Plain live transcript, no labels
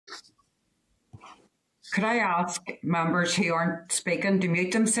Could I ask members who aren't speaking to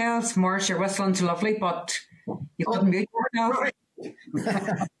mute themselves? Morris, your whistling's lovely, but you couldn't mute yourself.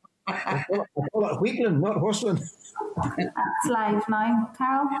 I call it wheatling, not whistling. It's live now,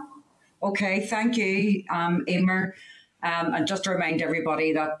 Carol. Okay, thank you, Emer. And just to remind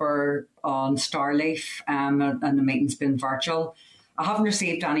everybody that we're on Starleaf and the meeting's been virtual. I haven't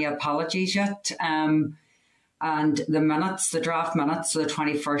received any apologies yet. And the minutes, the draft minutes of the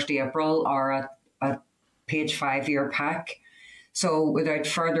 21st April are at page 5 of your pack. So without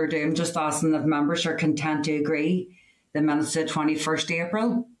further ado, I'm just asking if members are content to agree the minutes of the 21st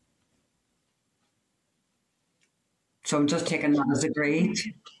April. So I'm just taking that as agreed.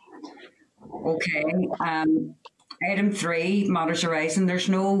 Okay. Item 3, matters arising. There's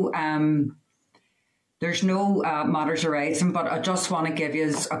no matters arising, but I just want to give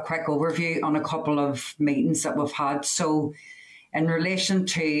you a quick overview on a couple of meetings that we've had. So in relation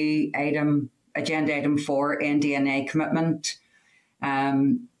to agenda item 4, NDNA commitment,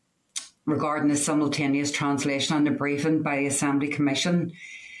 regarding the simultaneous translation and the briefing by the Assembly Commission,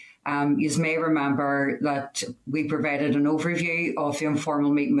 you may remember that we provided an overview of the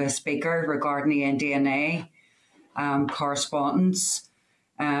informal meeting with the Speaker regarding the NDNA correspondence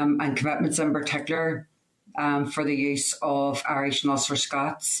and commitments in particular for the use of Irish and Ulster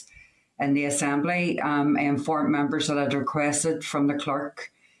Scots in the Assembly. I informed members that I'd requested from the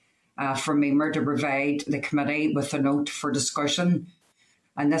clerk from Emer to provide the committee with a note for discussion,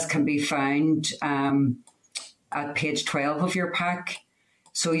 and this can be found at page 12 of your pack.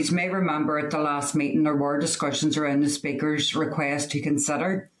 So you may remember at the last meeting there were discussions around the Speaker's request to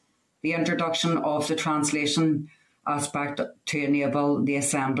consider the introduction of the translation aspect to enable the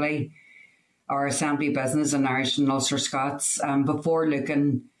Assembly or Assembly business in Irish and Ulster Scots before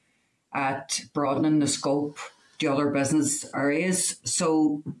looking at broadening the scope to other business areas.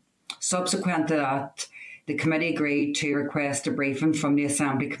 So subsequent to that, the committee agreed to request a briefing from the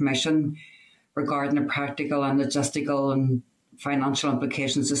Assembly Commission regarding the practical and logistical and financial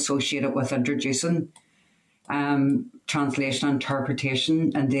implications associated with introducing translation and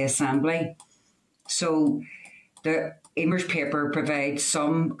interpretation in the Assembly. So the Emer's paper provides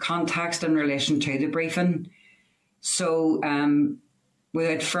some context in relation to the briefing. So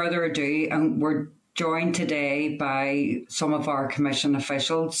without further ado, we're joined today by some of our Commission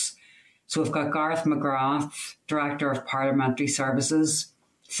officials. So we've got Gareth McGrath, Director of Parliamentary Services,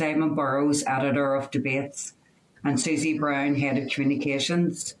 Simon Burrows, Editor of Debates, and Susie Brown, Head of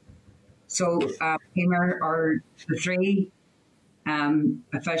Communications. So, Emer, are the three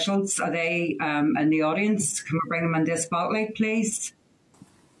officials, are they in the audience? Can we bring them in the spotlight, please?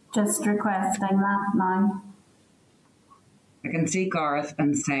 Just requesting that now. I can see Gareth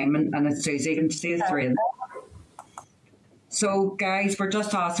and Simon, and it's Susie. I can see the three of them. So, guys, we're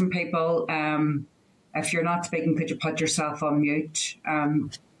just asking people, if you're not speaking, could you put yourself on mute?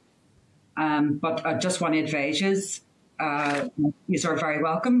 But I just want to advise you, you are very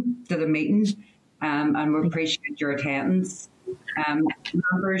welcome to the meeting, and we appreciate your attendance.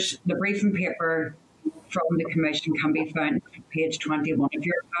 Members, the briefing paper from the Commission can be found on page 21 of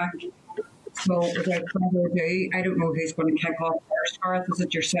your pack. So without further ado, I don't know who's going to kick off first. Gareth, is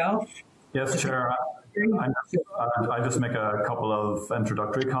it yourself? Yes, Chair. I'll just make a couple of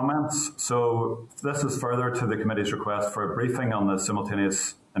introductory comments. So this is further to the committee's request for a briefing on the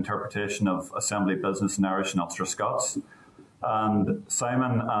simultaneous interpretation of Assembly business in Irish and Ulster Scots. And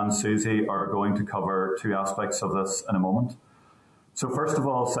Simon and Susie are going to cover two aspects of this in a moment. So first of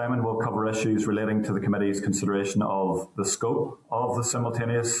all, Simon will cover issues relating to the committee's consideration of the scope of the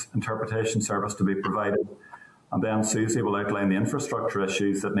simultaneous interpretation service to be provided. And then Susie will outline the infrastructure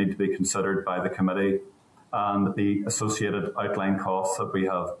issues that need to be considered by the committee and the associated outline costs that we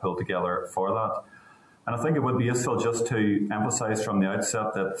have pulled together for that. And I think it would be useful just to emphasise from the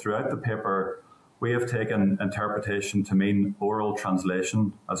outset that throughout the paper, we have taken interpretation to mean oral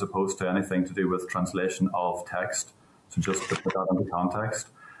translation as opposed to anything to do with translation of text. So just to put that into context.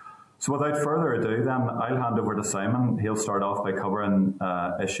 So without further ado, then I'll hand over to Simon. He'll start off by covering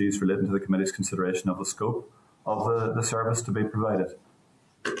issues relating to the committee's consideration of the scope of the service to be provided.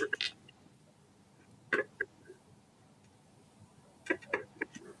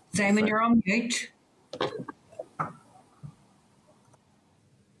 Simon, you're on mute.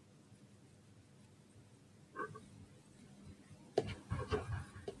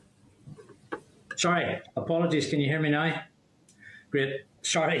 Sorry, apologies. Can you hear me now? Great.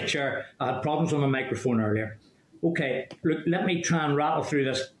 Sorry, Chair. I had problems with my microphone earlier. Okay, look, let me try and rattle through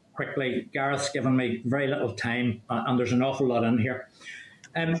this quickly. Gareth's given me very little time, and there's an awful lot in here.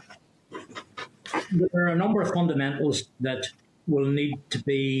 There are a number of fundamentals that will need to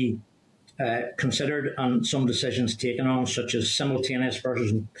be considered and some decisions taken on, such as simultaneous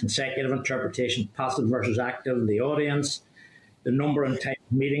versus consecutive interpretation, passive versus active, the audience, the number and type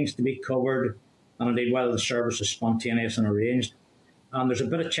of meetings to be covered, and indeed whether the service is spontaneous and arranged. And there's a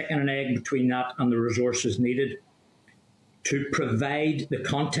bit of chicken and egg between that and the resources needed to provide the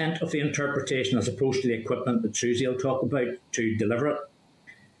content of the interpretation as opposed to the equipment that Susie will talk about to deliver it.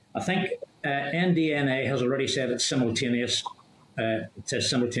 I think NDNA has already said it's simultaneous. It says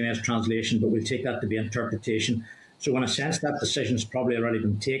simultaneous translation, but we'll take that to be interpretation. So in a sense, that decision's probably already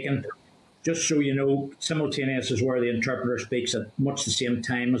been taken. Just so you know, simultaneous is where the interpreter speaks at much the same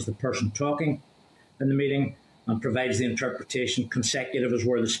time as the person talking in the meeting and provides the interpretation. Consecutive is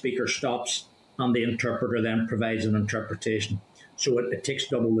where the speaker stops and the interpreter then provides an interpretation. So it takes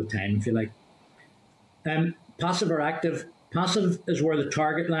double the time, if you like. Passive or active. Passive is where the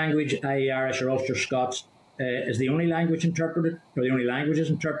target language, i.e. Irish or Ulster Scots, is the only language interpreted, or the only language is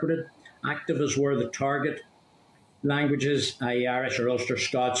interpreted. Active is where the target languages, i.e. Irish or Ulster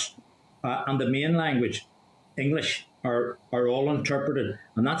Scots, and the main language, English, are all interpreted.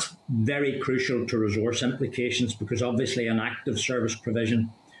 And that's very crucial to resource implications because obviously an active service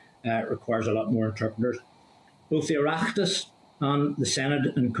provision requires a lot more interpreters. Both the Oireachtas and the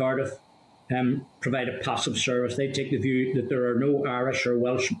Senate in Cardiff provide a passive service. They take the view that there are no Irish or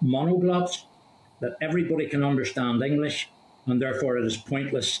Welsh monoglots, that everybody can understand English, and therefore it is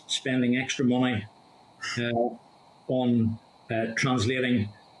pointless spending extra money on translating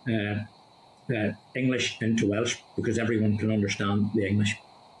English into Welsh because everyone can understand the English.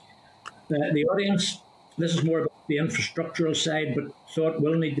 The audience, this is more about the infrastructural side, but thought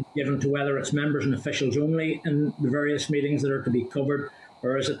will need to be given to whether it's members and officials only in the various meetings that are to be covered,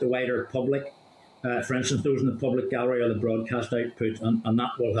 or is it the wider public? For instance, those in the public gallery or the broadcast output, and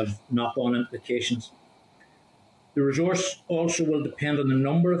that will have knock-on implications. The resource also will depend on the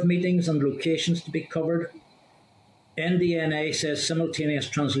number of meetings and locations to be covered. NDNA says simultaneous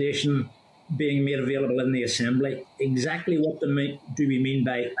translation being made available in the Assembly. Exactly what do we mean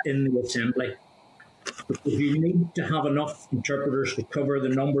by in the Assembly? Because you need to have enough interpreters to cover the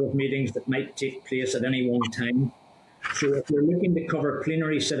number of meetings that might take place at any one time. So if you're looking to cover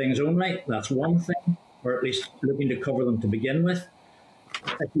plenary sittings only, that's one thing, or at least looking to cover them to begin with.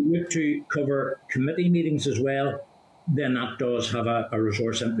 If you look to cover committee meetings as well, then that does have a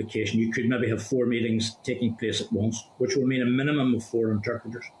resource implication. You could maybe have 4 meetings taking place at once, which will mean a minimum of 4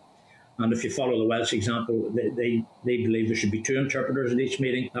 interpreters. And if you follow the Welsh example, they believe there should be 2 interpreters at each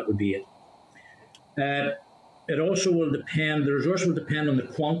meeting. That would be it. It also will depend, the resource will depend on the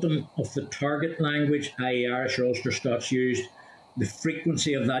quantum of the target language, i.e. Irish or Ulster Scots used, the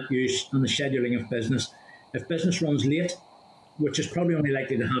frequency of that use and the scheduling of business. If business runs late, which is probably only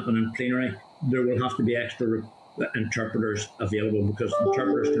likely to happen in plenary, there will have to be extra interpreters available because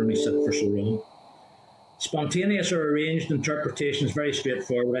interpreters can only sit for so long. Spontaneous or arranged interpretation is very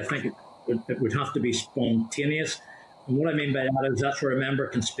straightforward. I think it would have to be spontaneous. And what I mean by that is that's where a member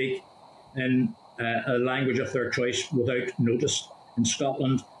can speak in a language of their choice without notice. In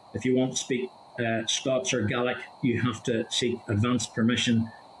Scotland, if you want to speak Scots or Gaelic, you have to seek advance permission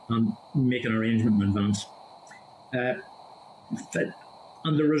and make an arrangement in advance.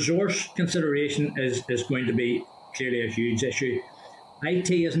 And the resource consideration is going to be clearly a huge issue.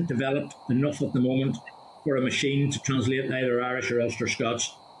 IT isn't developed enough at the moment for a machine to translate either Irish or Ulster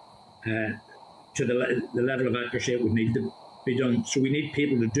Scots to the level of accuracy it would need to be done. So we need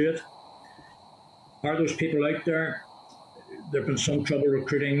people to do it. Are those people out there? There have been some trouble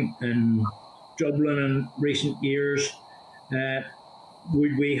recruiting in Dublin in recent years.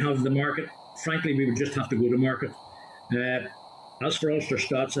 Would we have the market? Frankly, we would just have to go to market. As for Ulster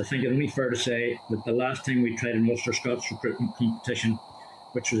Scots, I think it's only fair to say that the last time we tried an Ulster Scots recruitment competition,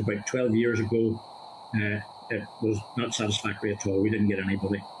 which was about 12 years ago, it was not satisfactory at all. We didn't get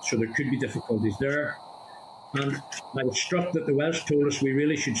anybody. So there could be difficulties there. And I was struck that the Welsh told us we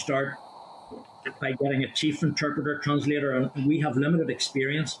really should start by getting a chief interpreter translator, and we have limited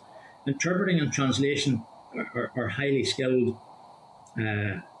experience. Interpreting and translation are highly skilled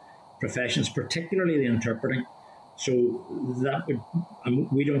professions, particularly the interpreting. So that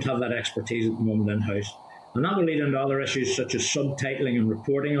we don't have that expertise at the moment in-house. And that will lead into other issues such as subtitling and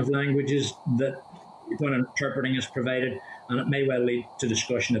reporting of languages that when interpreting is provided, and it may well lead to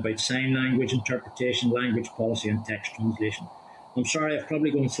discussion about sign language interpretation, language policy and text translation. I'm sorry, I've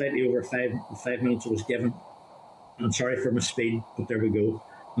probably gone slightly over 5 minutes I was given. I'm sorry for my speed, but there we go.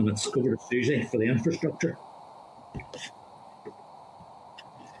 And it's over to Susie for the infrastructure.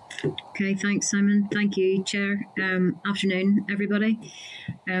 Okay, thanks, Simon. Thank you, Chair. Afternoon, everybody.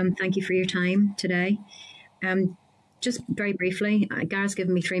 Thank you for your time today. just very briefly, Gareth's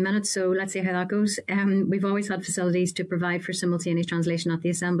given me 3 minutes, so let's see how that goes. We've always had facilities to provide for simultaneous translation at the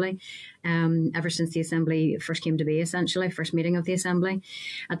Assembly, ever since the Assembly first came to be, essentially, first meeting of the Assembly.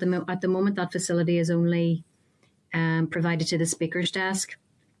 At the moment, that facility is only provided to the Speaker's desk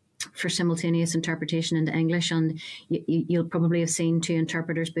for simultaneous interpretation into English, and you'll probably have seen 2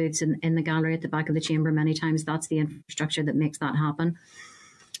 interpreters' booths in the gallery at the back of the chamber many times. That's the infrastructure that makes that happen.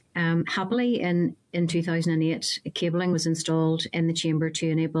 Happily, in 2008, cabling was installed in the chamber to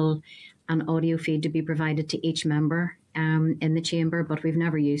enable an audio feed to be provided to each member in the chamber, but we've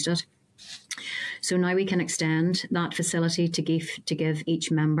never used it. So now we can extend that facility to give each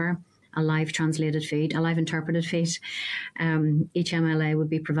member a live translated feed, a live interpreted feed. Each MLA would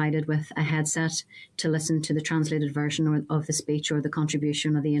be provided with a headset to listen to the translated version of the speech or the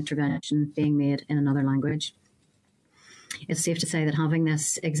contribution or the intervention being made in another language. It's safe to say that having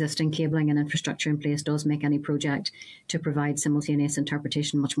this existing cabling and infrastructure in place does make any project to provide simultaneous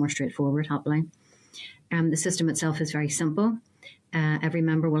interpretation much more straightforward, happily. The system itself is very simple. Every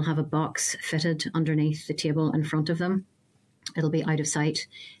member will have a box fitted underneath the table in front of them. It'll be out of sight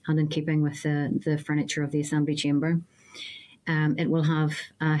and in keeping with the furniture of the Assembly chamber. It will have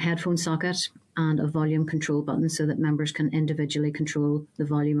a headphone socket and a volume control button so that members can individually control the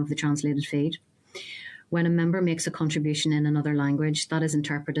volume of the translated feed. When a member makes a contribution in another language, that is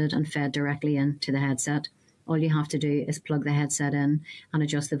interpreted and fed directly into the headset. All you have to do is plug the headset in and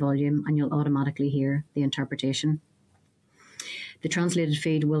adjust the volume, and you'll automatically hear the interpretation. The translated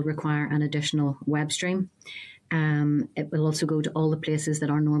feed will require an additional web stream. It will also go to all the places that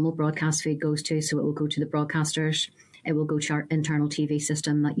our normal broadcast feed goes to, so it will go to the broadcasters, it will go to our internal TV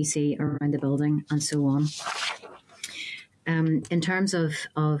system that you see around the building, and so on. In terms of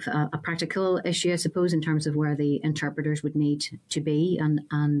a practical issue, I suppose, in terms of where the interpreters would need to be and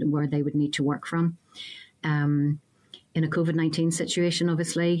where they would need to work from. In a COVID-19 situation,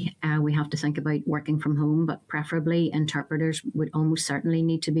 obviously, we have to think about working from home, but preferably interpreters would almost certainly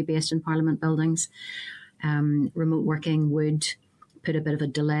need to be based in Parliament buildings. Remote working would put a bit of a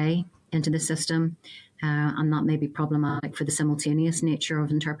delay into the system, and that may be problematic for the simultaneous nature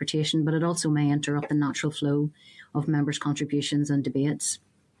of interpretation, but it also may interrupt the natural flow of members' contributions and debates.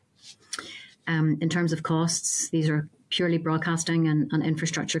 In terms of costs, these are purely broadcasting and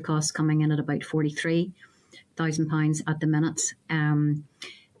infrastructure costs coming in at about £43,000 at the minute.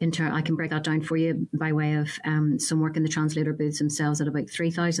 I can break that down for you by way of some work in the translator booths themselves at about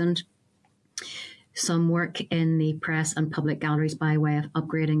 £3,000. Some work in the press and public galleries by way of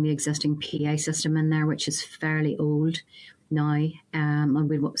upgrading the existing PA system in there, which is fairly old now, and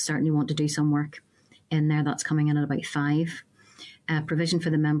we certainly want to do some work in there. That's coming in at about £5,000. Provision for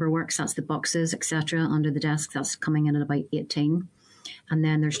the member works, that's the boxes, etc., under the desk, that's coming in at about £18,000. And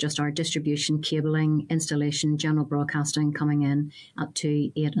then there's just our distribution, cabling, installation, general broadcasting coming in at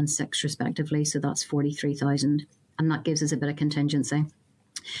 £2,000, £8,000 and £6,000 respectively. So that's £43,000, and that gives us a bit of contingency.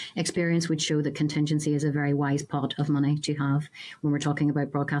 Experience would show that contingency is a very wise pot of money to have when we're talking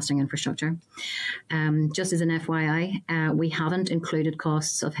about broadcasting infrastructure. Just as an FYI, we haven't included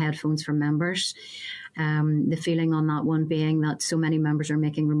costs of headphones for members. The feeling on that one being that so many members are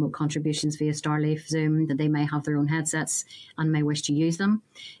making remote contributions via Starleaf, Zoom, that they may have their own headsets and may wish to use them.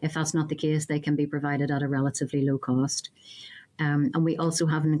 If that's not the case, they can be provided at a relatively low cost. And we also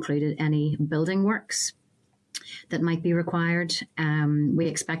haven't included any building works that might be required. We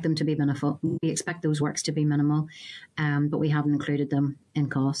expect them to be minimal. We expect those works to be minimal, but we haven't included them in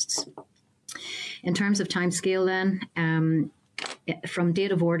costs. In terms of timescale then, from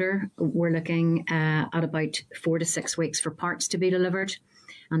date of order, we're looking at about 4 to 6 weeks for parts to be delivered,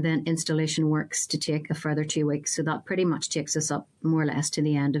 and then installation works to take a further 2 weeks. So that pretty much takes us up more or less to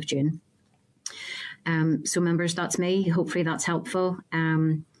the end of June. So members, that's me. Hopefully that's helpful.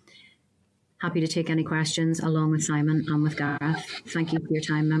 Happy to take any questions along with Simon and with Gareth. Thank you for your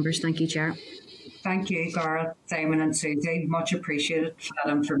time, members. Thank you, Chair. Thank you, Gareth, Simon and Susie. Much appreciated for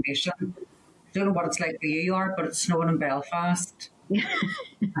that information. I don't know what it's like where you are, but it's snowing in Belfast.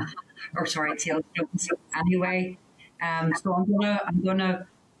 Or sorry, Tailstone. Anyway, so I'm gonna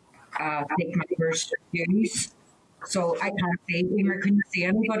take members' views. So I can't see. Emer, can you see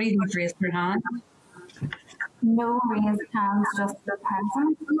anybody who's raised their hand? No raised hands, just the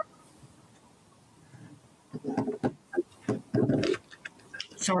present.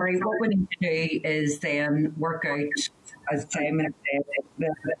 Sorry, what we need to do is then work out, as Simon said,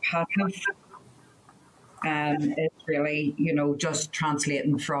 the passive is really, just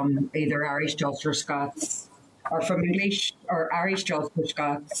translating from either Irish, Dutch or Scots, or from English, or Irish, Dutch or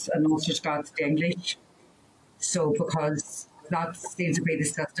Scots, and Ulster Scots to English. So because that seems to be the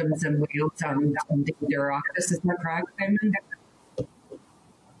systems in Wales and indeed Oireachtas. Is that correct, Simon?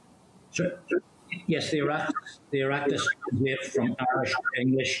 So, yes, the Oireachtas translate from Irish to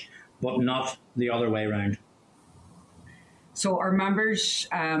English, but not the other way around. So our members,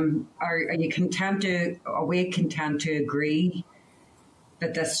 are we content to agree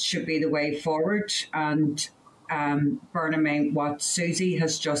that this should be the way forward? And bearing in mind what Susie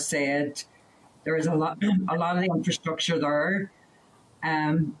has just said, there is a lot of the infrastructure there,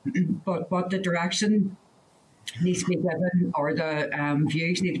 but what the direction needs to be given, or the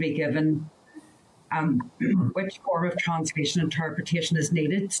views need to be given, which form of translation interpretation is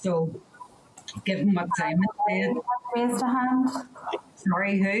needed. So, given what Simon said, Raised a hand.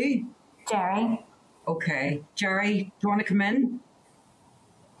 sorry, who? Jerry. Okay, Jerry, do you want to come in?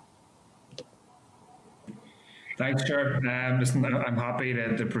 Thanks, Chair. Listen, I'm happy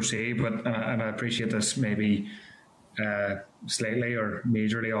to proceed, but and I appreciate this maybe slightly or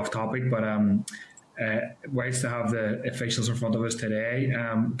majorly off topic, but whilst to have the officials in front of us today,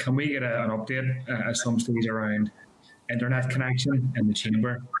 can we get an update at some stage around internet connection in the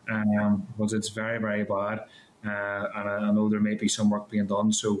chamber? Because it's very, very bad, and I know there may be some work being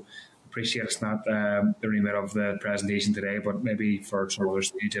done, so appreciate it's not the remit of the presentation today, but maybe for some other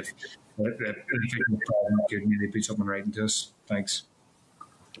stage if the problem could maybe be something writing to us. Thanks.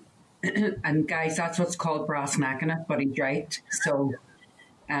 And guys, that's what's called brass necking it, but he's right. So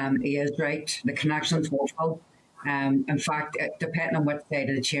he is right. The connection's woeful. In fact, depending on what side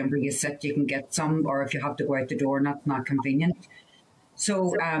of the chamber you sit, you can get some, or if you have to go out the door, that's not convenient.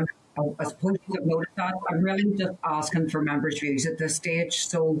 So I suppose you have noticed that. I'm really just asking for members' views at this stage.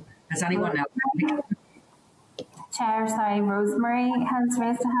 So has anyone else? Chair, sorry, Rosemary has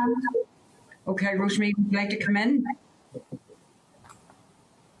raised a hand. Okay, Rosemary, would you like to come in?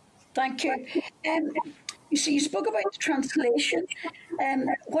 Thank you. You see, you spoke about translation.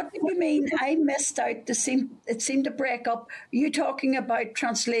 What did you mean? I missed out. It seemed to break up. Are you talking about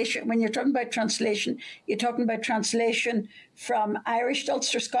translation? When you're talking about translation, you're talking about translation from Irish to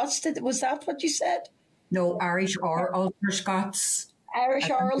Ulster Scots. Was that what you said? No, Irish or Ulster Scots. Irish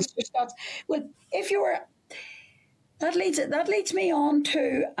or Ulster Scots. Well, if you were... That leads me on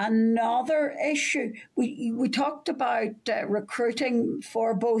to another issue. We talked about recruiting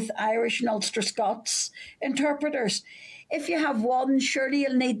for both Irish and Ulster Scots interpreters. If you have one, surely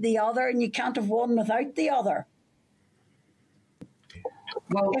you'll need the other, and you can't have one without the other.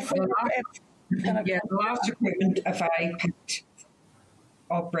 Well, the last recruitment, if I picked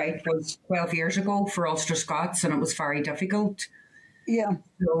up right, was 12 years ago for Ulster Scots, and it was very difficult. Yeah.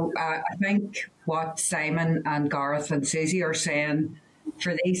 So I think what Simon and Gareth and Susie are saying,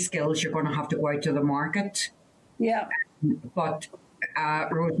 for these skills, you're going to have to go out to the market. Yeah. But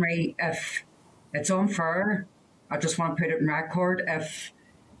Rosemary, if it's unfair, I just want to put it in record. If,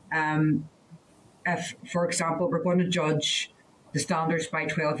 for example, we're going to judge the standards by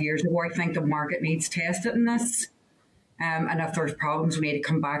 12 years ago, I think the market needs tested in this. And if there's problems, we need to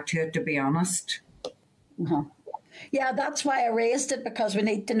come back to it, to be honest. Uh-huh. Yeah, that's why I raised it, because we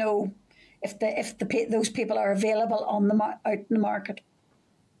need to know if those people are available out in the market.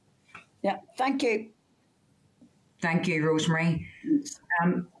 Yeah, thank you. Thank you, Rosemary.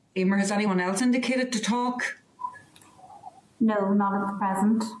 Emer, has anyone else indicated to talk? No, not at the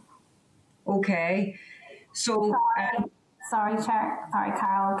present. Okay. So... Sorry, Chair. Sorry,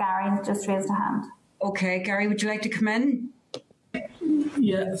 Carol. Gary has just raised a hand. Okay, Gary, would you like to come in?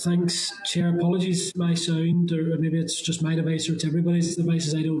 Yeah, thanks, Chair. Apologies, my sound, or maybe it's just my device or it's everybody's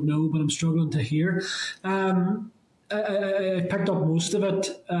devices, I don't know, but I'm struggling to hear. I picked up most of it.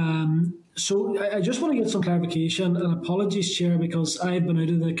 So I just want to get some clarification, and apologies, Chair, because I've been out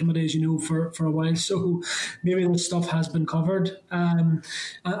of the committee, as you know, for a while, so maybe this stuff has been covered. And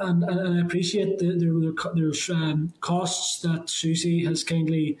I appreciate there's costs that Susie has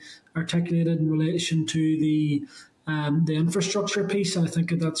kindly articulated in relation to the infrastructure piece, and I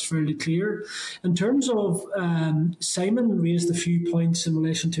think that's fairly clear. In terms of Simon raised a few points in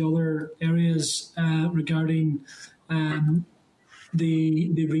relation to other areas regarding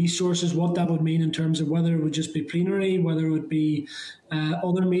the resources, what that would mean in terms of whether it would just be plenary, whether it would be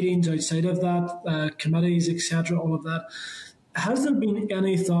other meetings outside of that, committees, etc., all of that. Has there been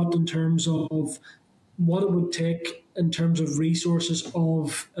any thought in terms of what it would take in terms of resources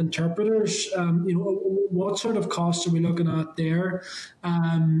of interpreters? What sort of costs are we looking at there?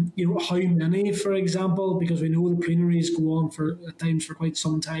 How many, for example, because we know the plenaries go on at times for quite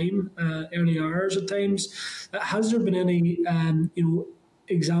some time, early hours at times. Has there been any,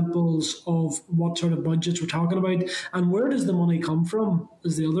 examples of what sort of budgets we're talking about, and where does the money come from?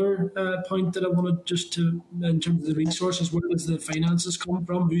 Is the other point that I wanted just to, in terms of the resources, where does the finances come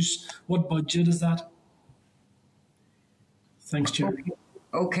from? What budget is that? Thanks, Chair.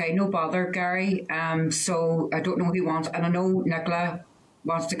 Okay, no bother, Gary. So I don't know who wants, and I know Nicola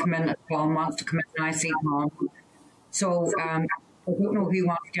wants to come in, Tom wants to come in, and I see Tom. So I don't know who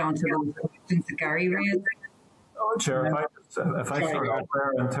wants to answer those questions that Gary raised. Chair, if I start out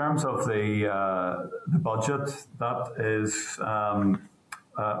there, in terms of the budget, that is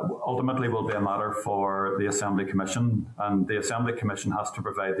ultimately will be a matter for the Assembly Commission, and the Assembly Commission has to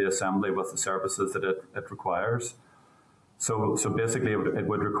provide the Assembly with the services that it requires. So basically, it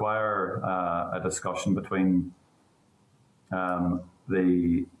would require a discussion between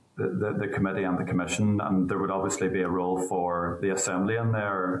the committee and the commission, and there would obviously be a role for the Assembly in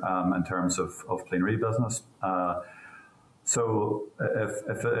there in terms of plenary business. So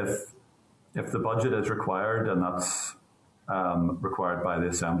if the budget is required, and that's required by the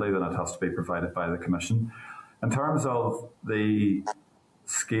Assembly, then it has to be provided by the Commission. In terms of the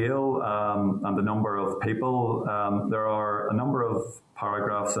scale and the number of people, there are a number of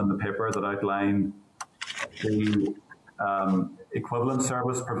paragraphs in the paper that outline the equivalent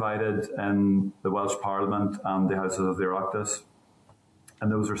service provided in the Welsh Parliament and the Houses of the Oireachtas. And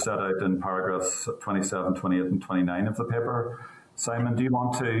those are set out in paragraphs 27, 28 and 29 of the paper. Simon, do you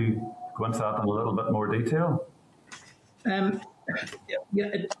want to go into that in a little bit more detail?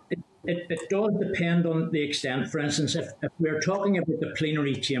 It does depend on the extent. For instance, if we're talking about the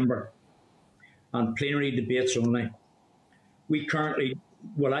plenary chamber and plenary debates only, we currently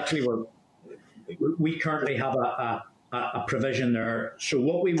have a provision there. So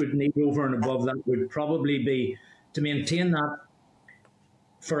what we would need over and above that would probably be to maintain that.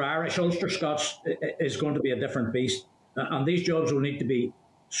 For Irish, Ulster Scots is going to be a different beast, and these jobs will need to be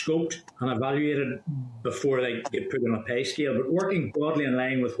scoped and evaluated before they get put on a pay scale. But working broadly in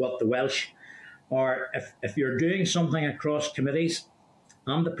line with what the Welsh are, if you're doing something across committees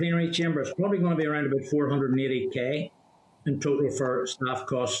and the plenary chamber, it's probably going to be around about 480k in total for staff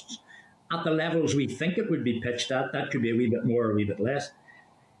costs at the levels we think it would be pitched at. That could be a wee bit more or a wee bit less.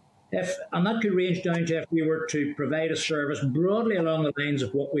 And that could range down to if we were to provide a service broadly along the lines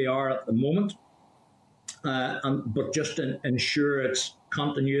of what we are at the moment, but just ensure its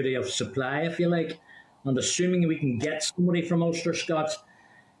continuity of supply, if you like. And assuming we can get somebody from Ulster Scots,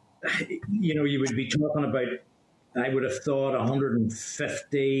 you would be talking about, I would have thought,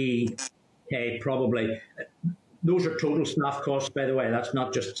 150k probably. Those are total staff costs, by the way. That's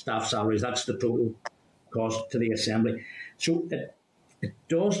not just staff salaries. That's the total cost to the Assembly. So it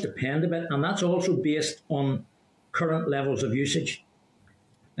does depend a bit, and that's also based on current levels of usage.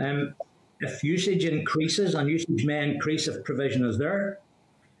 If usage increases, and usage may increase if provision is there,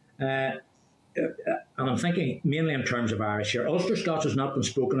 and I'm thinking mainly in terms of Irish here. Ulster Scots has not been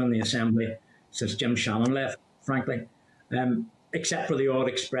spoken in the Assembly since Jim Shannon left, frankly, except for the odd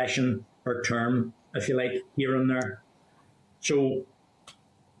expression or term, if you like, here and there. So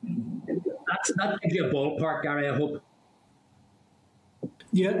that gives you a ballpark, Gary, I hope.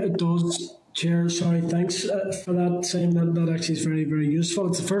 Yeah, it does, Chair. Sorry, thanks for that, Simon. That actually is very, very useful.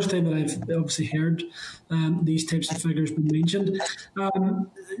 It's the first time that I've obviously heard these types of figures being mentioned.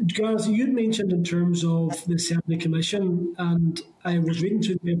 Gareth, you'd mentioned in terms of the Assembly Commission, and I was reading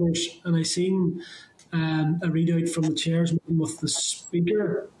through the papers and I seen a readout from the Chair's meeting with the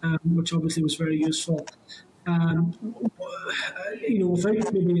Speaker, which obviously was very useful.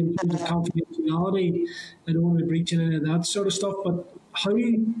 Without maybe in terms of confidentiality, I don't want to be breaching any of that sort of stuff, but how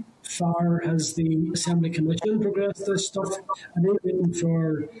far has the Assembly Commission progressed this stuff? Are they waiting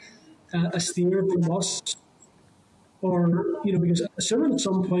for a steer from us? Or, because assuming at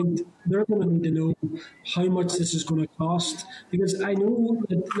some point they're going to need to know how much this is going to cost. Because I know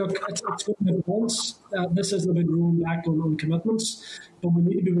that, look, it's going to be once. This isn't a big rolling back on commitments, but we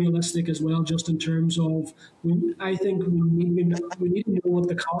need to be realistic as well, just in terms of, I think we need to know what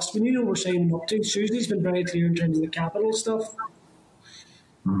the cost, we need to know what we're signing up to. Susie's been very clear in terms of the capital stuff.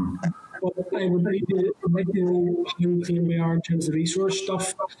 But I would like to know how clear we are in terms of the resource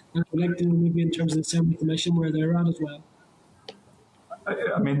stuff, and I'd like to know maybe in terms of the Assembly Commission where they're at as well.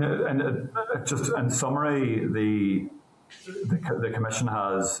 I mean, and just in summary, the Commission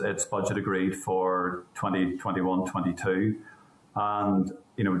has its budget agreed for 2021-22, and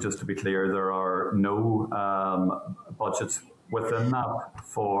just to be clear, there are no budgets within that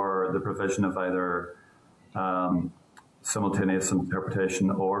for the provision of either simultaneous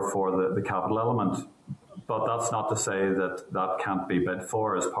interpretation or for the capital element. But that's not to say that that can't be bid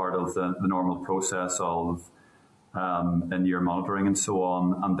for as part of the normal process of in-year monitoring and so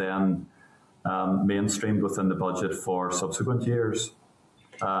on, and then mainstreamed within the budget for subsequent years.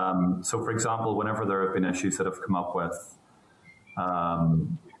 So, for example, whenever there have been issues that have come up with,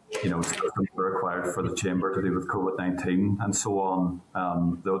 systems that are required for the chamber to do with COVID-19 and so on,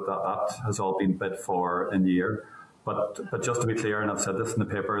 that has all been bid for in year. But just to be clear, and I've said this in the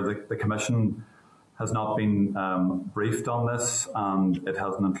paper, the Commission has not been briefed on this, and it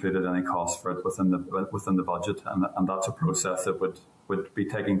hasn't included any cost for it within the budget, and that's a process that would be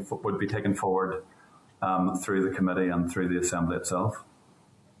taken forward through the committee and through the Assembly itself.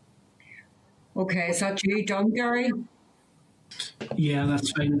 Okay, is that you done, Gary? Yeah,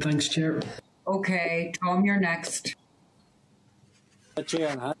 that's fine. Thanks, Chair. Okay, Tom, you're next. Chair,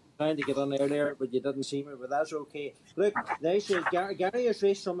 and I was trying to get on earlier, but you didn't see me, but that's okay. Look, Gary has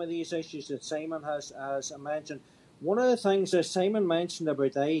raised some of these issues that Simon has mentioned. One of the things that Simon mentioned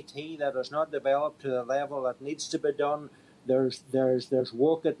about IT that is not developed to the level that needs to be done, there's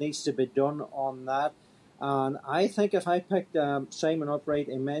work that needs to be done on that. And I think if I picked Simon up right,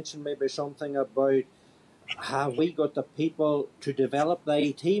 he mentioned maybe something about have we got the people to develop the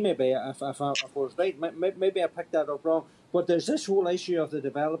IT, maybe, if I was right. Maybe I picked that up wrong. But there's this whole issue of the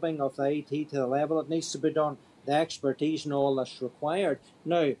developing of the IT to the level it needs to be done, the expertise and all that's required.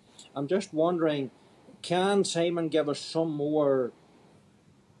 Now, I'm just wondering, can Simon give us some more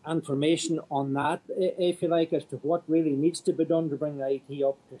information on that, if you like, as to what really needs to be done to bring the IT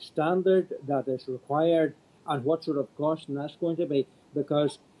up to standard that is required and what sort of cost that's going to be?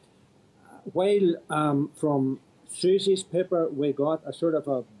 Because while from Susie's paper we got a sort of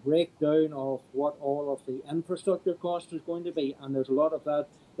a breakdown of what all of the infrastructure cost is going to be, and there's a lot of that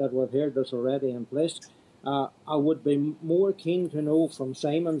we've heard that's already in place. I would be more keen to know from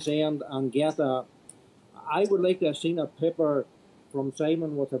Simon's end and get I would like to have seen a paper from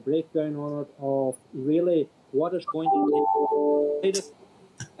Simon with a breakdown on it of really what is going to take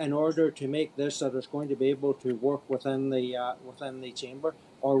in order to make this that it's going to be able to work within the chamber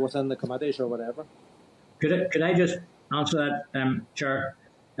or within the committees or whatever. Could I just answer that, Chair?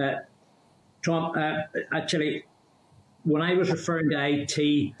 Tom, actually, when I was referring to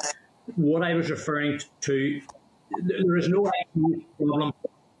IT, what I was referring to, there is no IT problem.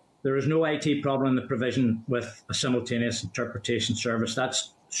 There is no IT problem in the provision with a simultaneous interpretation service.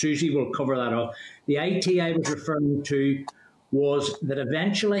 That's Susie will cover that off. The IT I was referring to was that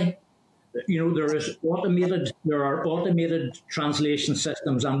eventually, there are automated translation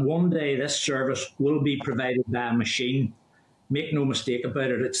systems, and one day this service will be provided by a machine. Make no mistake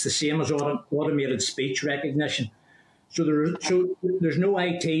about it. It's the same as automated speech recognition. So there's no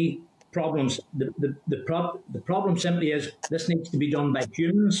IT problems. The problem simply is this needs to be done by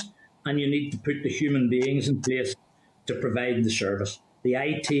humans, and you need to put the human beings in place to provide the service. The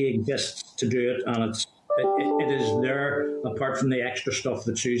IT exists to do it, and it is there, apart from the extra stuff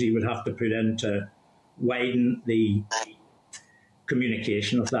that Susie would have to put in to widen the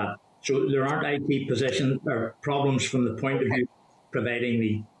communication of that. So there aren't IT position or problems from the point of view providing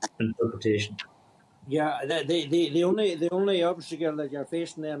the interpretation. Yeah, the only obstacle that you're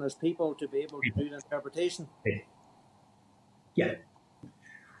facing then is people to be able to do the interpretation. Yeah.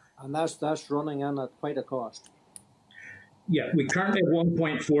 And that's running in at quite a cost. Yeah, we currently have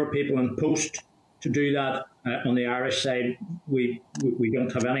 1.4 people in post to do that on the Irish side. We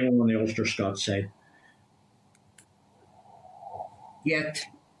don't have anyone on the Ulster Scots side. Yet?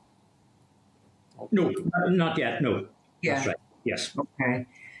 No, not yet, no. Yeah. That's right, yes. Okay.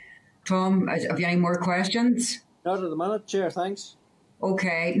 Tom, have you any more questions? Not at the minute, Chair, thanks.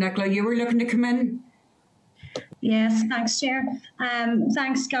 Okay. Nicola, you were looking to come in? Yes, thanks, Chair.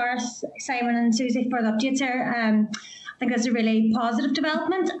 Thanks, Gareth, Simon and Susie for the updates here. I think that's a really positive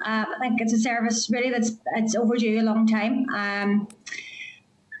development. I think it's a service really it's overdue a long time.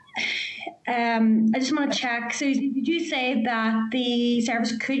 I just want to check, Susie, did you say that the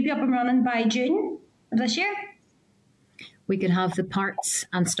service could be up and running by June of this year? We could have the parts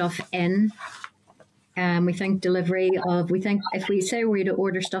and stuff in. We think if we say we're to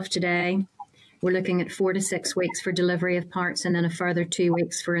order stuff today, we're looking at 4 to 6 weeks for delivery of parts, and then a further 2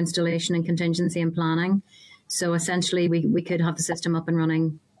 weeks for installation and contingency and planning. So essentially we could have the system up and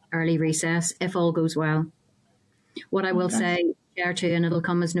running early recess if all goes well. What I will say, Chair, too, and it'll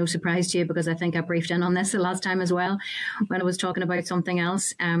come as no surprise to you because I think I briefed in on this the last time as well when I was talking about something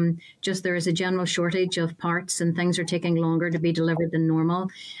else. Just there is a general shortage of parts and things are taking longer to be delivered than normal.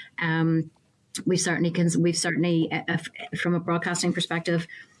 we've certainly, from a broadcasting perspective,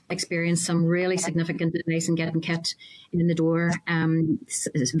 experienced some really significant delays in getting kit in the door.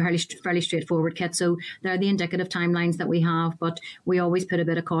 It's fairly straightforward kit. So they're the indicative timelines that we have, but we always put a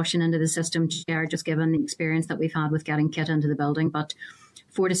bit of caution into the system, just given the experience that we've had with getting kit into the building. But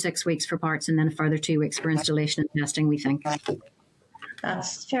 4 to 6 weeks for parts and then a further 2 weeks for installation and testing, we think.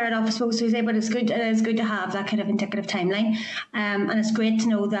 That's fair enough, I suppose, Susie, but it is good to have that kind of indicative timeline. And it's great to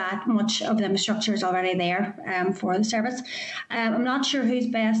know that much of the infrastructure is already there for the service. I'm not sure who's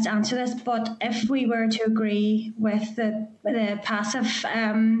best to answer this, but if we were to agree with the passive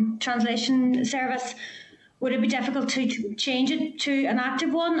translation service, would it be difficult to change it to an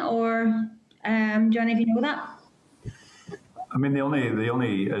active one, or do any of you know that? I mean, the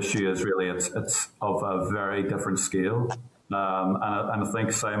only issue is really it's of a very different scale. And I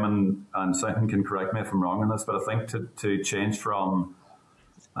think Simon can correct me if I'm wrong on this, but I think to change from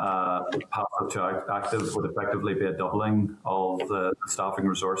passive to active would effectively be a doubling of the staffing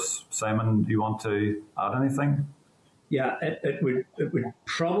resource. Simon, do you want to add anything? Yeah, it would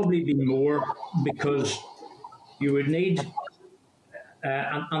probably be more, because you would need,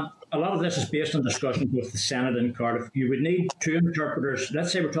 and a lot of this is based on discussions with the Senate in Cardiff. You would need 2 interpreters.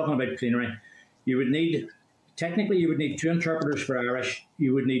 Let's say we're talking about plenary. Technically, you would need 2 interpreters for Irish.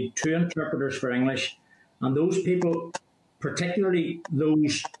 You would need 2 interpreters for English. And those people, particularly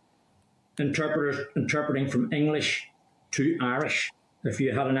those interpreters interpreting from English to Irish, if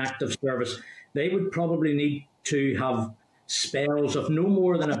you had an active service, they would probably need to have spells of no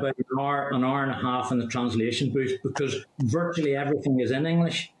more than about an hour and a half in the translation booth, because virtually everything is in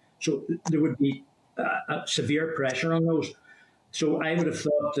English. So there would be a severe pressure on those. So I would have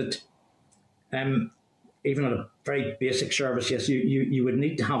thought that even at a very basic service, yes, you would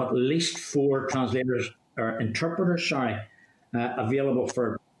need to have at least 4 translators or interpreters, available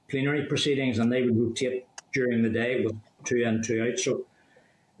for plenary proceedings, and they would rotate during the day with 2 in, 2 out. So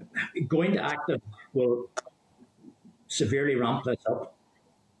going to active will severely ramp this up.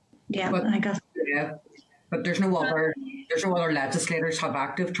 Yeah, but, I guess. Yeah, but there's no other legislators have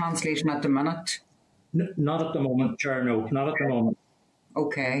active translation at the minute. Not at the moment, Chair. No, not at the moment.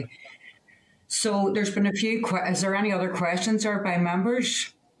 Okay. So there's been a few. Is there any other questions or by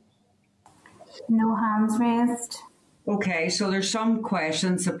members? No hands raised. Okay, so there's some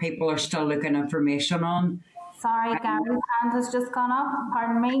questions that people are still looking information on. Sorry, Gary's hand has just gone up.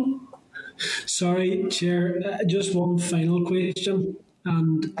 Pardon me. Sorry, Chair. Just one final question,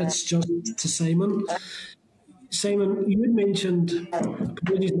 and it's just to Simon. Simon, you had mentioned,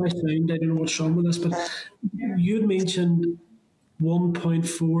 apologies my sound, I don't know what's wrong with this, but you had mentioned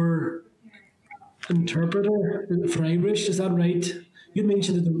 1.4 interpreter for Irish, is that right? You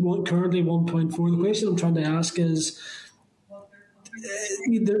mentioned that currently 1.4. The question I'm trying to ask is,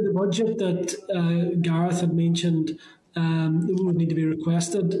 the budget that Gareth had mentioned would need to be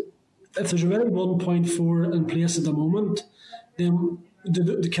requested. If there's already 1.4 in place at the moment, then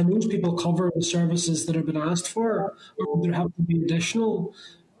can those people cover the services that have been asked for, or would there have to be additional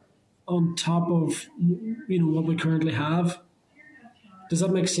on top of what we currently have? Does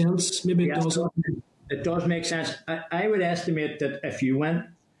that make sense? Maybe it doesn't. It does make sense. I would estimate that if you went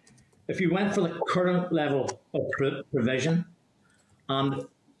for the current level of provision, and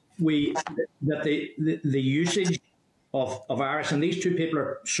the usage of Irish, and these 2 people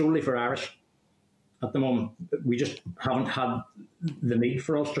are solely for Irish at the moment. We just haven't had the need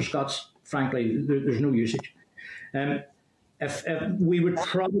for Ulster Scots. Frankly, there's no usage. If we would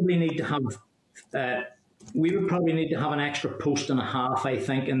probably need to have. We would probably need to have an extra post and a half, I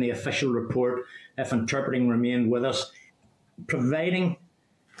think, in the official report if interpreting remained with us, providing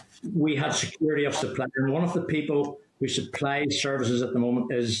we had security of supply. And one of the people who supplies services at the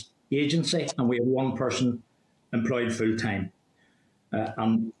moment is agency, and we have 1 person employed full-time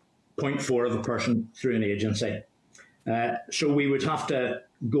and 0.4 of a person through an agency. So we would have to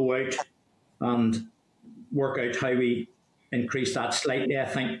go out and work out how we increase that slightly, I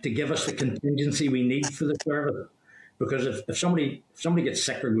think, to give us the contingency we need for the service. Because if somebody gets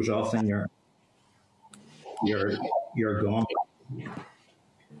sick or goes off, then you're gone.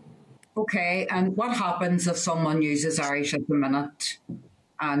 Okay, and what happens if someone uses Irish at the minute,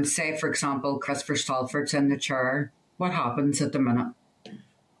 and say, for example, Christopher Stalford's in the chair? What happens at the minute?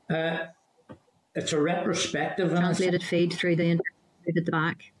 It's a retrospective translated feed through the at the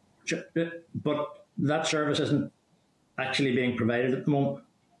back, but that service isn't actually being provided at the moment.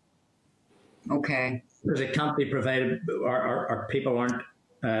 Okay. Because it can't be provided, or people aren't,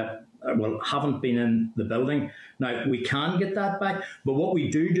 haven't been in the building. Now, we can get that back, but what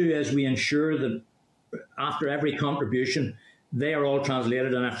we do is we ensure that after every contribution, they are all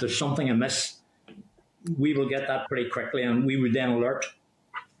translated, and if there's something amiss, we will get that pretty quickly, and we would then alert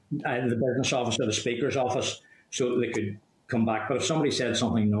the business office or the speaker's office so that they could come back. But if somebody said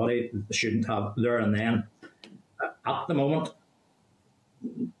something naughty, they shouldn't have there and then. At the moment,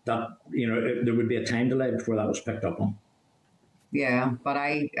 that there would be a time delay before that was picked up on. Yeah, but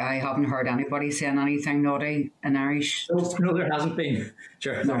I haven't heard anybody saying anything naughty in Irish. No, there hasn't been.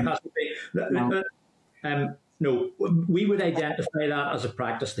 Sure, there hasn't been. No, we would identify that as a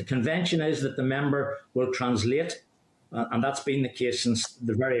practice. The convention is that the member will translate, and that's been the case since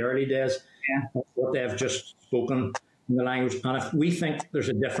the very early days. Yeah. What they've just spoken in the language, and if we think there's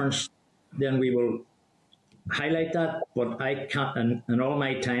a difference, then we will highlight that. But I can't, in all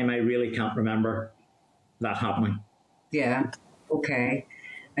my time, I really can't remember that happening. Yeah. Okay.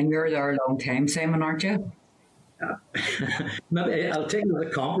 And you're there a long time, Simon, aren't you? Maybe I'll take it as a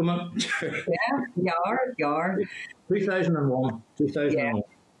compliment. Yeah, you are. 2001. Yeah,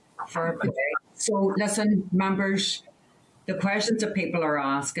 fair play. So, listen, members, the questions that people are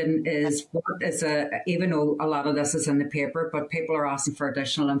asking is, what is even though a lot of this is in the paper, but people are asking for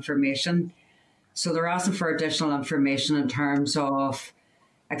additional information. So they're asking for additional information in terms of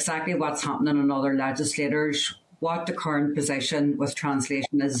exactly what's happening in other legislators, what the current position with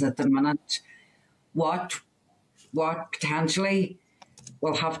translation is at the minute, what potentially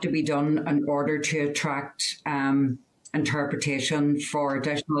will have to be done in order to attract interpretation for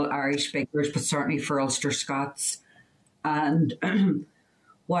additional Irish speakers, but certainly for Ulster Scots. And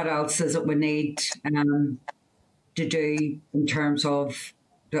what else is it we need to do in terms of,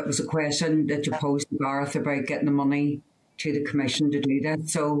 that was a question that you posed to Gareth about getting the money to the Commission to do that.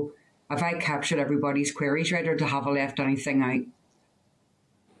 So have I captured everybody's queries right, or to have I left anything out?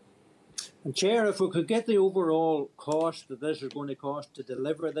 And Chair, if we could get the overall cost that this is going to cost to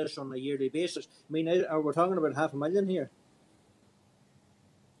deliver this on a yearly basis, I mean, are we talking about $500,000 here?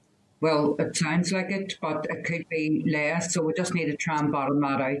 Well, it sounds like it, but it could be less. So we just need to try and bottom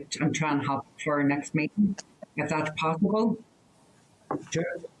that out and try and have it for our next meeting, if that's possible.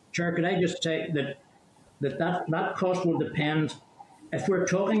 Chair, could I just say that cost will depend. If we're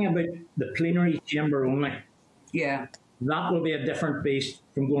talking about the plenary chamber only, yeah, that will be a different beast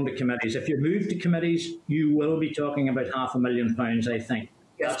from going to committees. If you move to committees, you will be talking about £500,000, I think.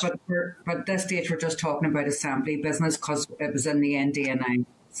 Yes, but at this stage we're just talking about assembly business because it was in the NDNI.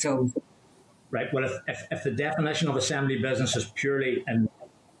 So, right. Well, if the definition of assembly business is purely in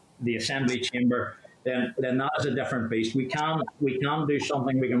the assembly chamber, then that is a different beast. We can do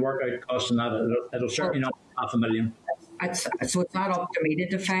something. We can work out costs and that. It'll certainly not be $500,000. So it's not up to me to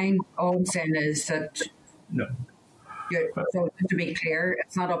define. All I'm saying is that no. So to be clear,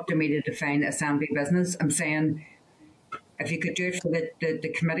 it's not up to me to define assembly business. I'm saying if you could do it for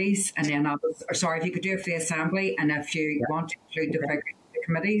the committees, and then if you could do it for the assembly, and if you want to include the figures for the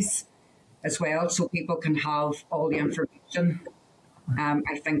committees as well, so people can have all the information.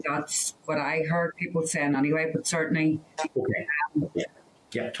 I think that's what I heard people saying anyway, but certainly. Okay.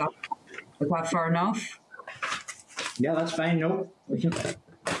 Yeah. Is that fair enough? Yeah, that's fine. No.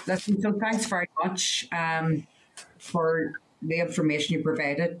 Listen, so thanks very much for the information you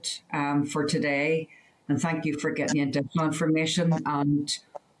provided for today. And thank you for getting the additional information. And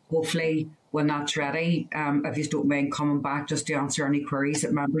hopefully when that's ready, if you don't mind coming back just to answer any queries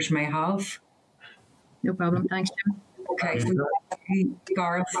that members may have. No problem. Thanks, Jim. Okay, so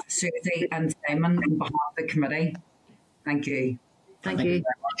Gareth, Susie and Simon on behalf of the committee. Thank you. Thank you.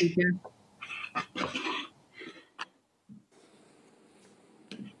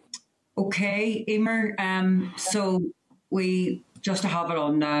 Okay, Emer, so we, just to have it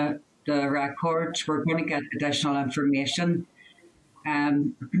on the record, we're going to get additional information.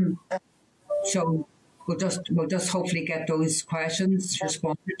 So we'll just hopefully get those questions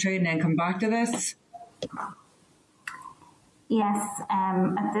responded to and then come back to this. Yes,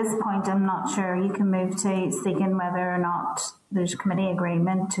 at this point I'm not sure. You can move to seeking whether or not there's committee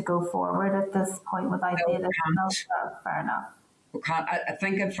agreement to go forward at this point without the additional. So fair enough. I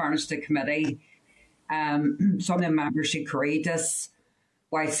think in fairness to the committee, some of the members agreed this,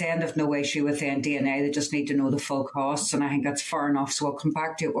 while saying there's no issue with the NDNA, they just need to know the full costs, and I think that's fair enough. So we'll come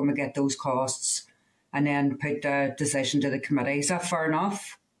back to it when we get those costs and put the decision to the committee. Is that fair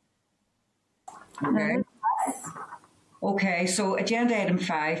enough? Okay. Okay, so agenda item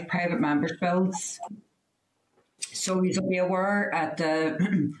 5, private members' bills. So you'll be aware at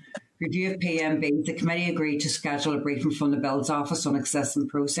the review of PMB, the committee agreed to schedule a briefing from the Bills Office on existing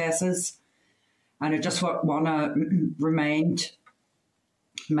processes. And I just want to remind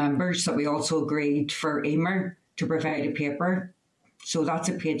members that we also agreed for Emer to provide a paper. So that's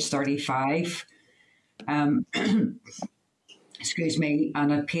at page 35. Excuse me,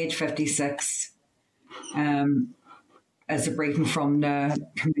 and at page 56, as a briefing from the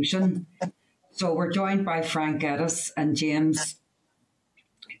Commission. So we're joined by Frank Geddes and James,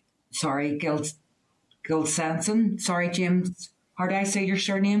 Gilsanson. Sorry, James, how do I say your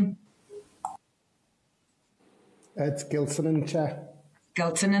surname? It's Gilsonen, Chair.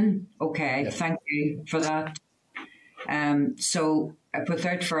 Gilsonen, okay, Yes. Thank you for that. So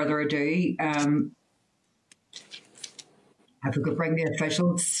without further ado, if we could bring the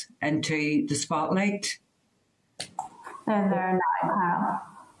officials into the spotlight. They're there now, Carol.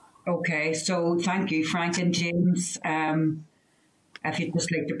 Okay, so thank you, Frank and James. If you'd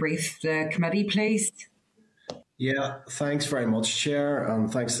just like to brief the committee, please. Yeah, thanks very much, Chair,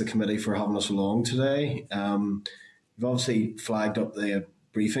 and thanks to the committee for having us along today. We've obviously flagged up the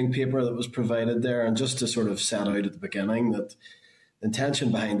briefing paper that was provided there, and just to sort of set out at the beginning that the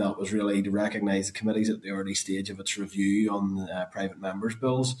intention behind that was really to recognise the committee's at the early stage of its review on private members'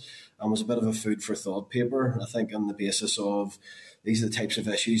 bills, and was a bit of a food for thought paper, I think, on the basis of these are the types of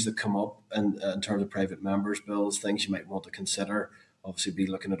issues that come up in terms of private members' bills, things you might want to consider, obviously be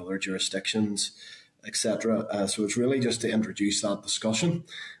looking at other jurisdictions, etc. So it's really just to introduce that discussion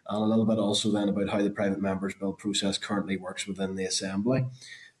and a little bit also then about how the private members' bill process currently works within the Assembly.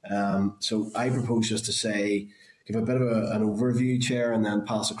 So I propose just to say, give a bit of an overview, Chair, and then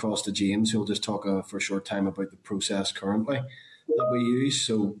pass across to James, who'll just talk for a short time about the process currently that we use.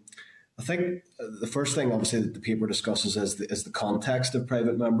 So I think the first thing, obviously, that the paper discusses is the context of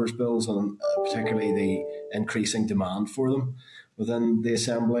private members' bills and particularly the increasing demand for them within the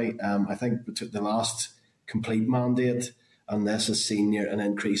Assembly. I think the last complete mandate and this has seen an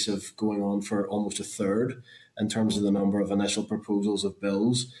increase of going on for almost a third in terms of the number of initial proposals of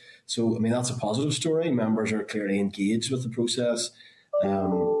bills. So, I mean, that's a positive story. Members are clearly engaged with the process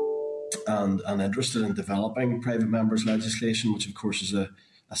and interested in developing private members' legislation, which, of course, is a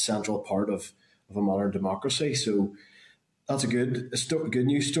central part of a modern democracy. So that's a good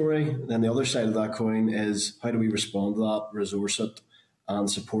news story. Then the other side of that coin is how do we respond to that, resource it and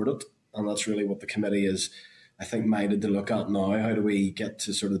support it? And that's really what the committee is, I think, minded to look at now. How do we get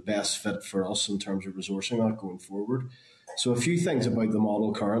to sort of the best fit for us in terms of resourcing that going forward? So a few things about the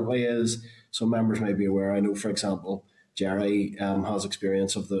model currently is, so members may be aware, I know, for example, Jerry has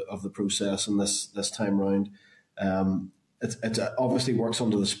experience of the process in this time round. It obviously works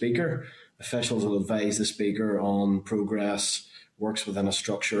under the Speaker. Officials will advise the Speaker on progress, works within a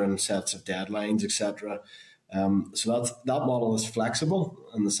structure and sets of deadlines, etc. So that model is flexible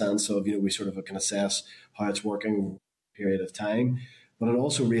in the sense of, we sort of can assess how it's working over a period of time. But it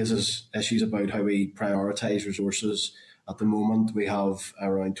also raises issues about how we prioritise resources. At the moment, we have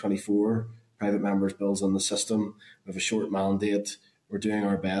around 24 private members' bills in the system. We have a short mandate. We're doing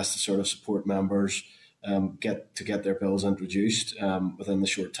our best to sort of support members get their bills introduced within the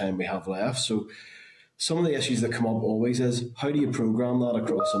short time we have left. So some of the issues that come up always is how do you program that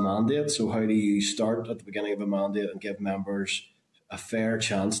across a mandate? So how do you start at the beginning of a mandate and give members a fair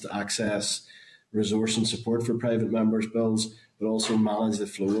chance to access resource and support for private members' bills, but also manage the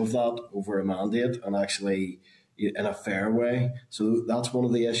flow of that over a mandate and actually in a fair way? So that's one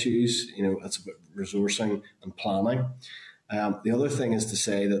of the issues. It's about resourcing and planning. The other thing is to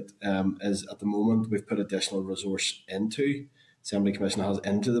say that is at the moment we've put additional resource into, Assembly Commission has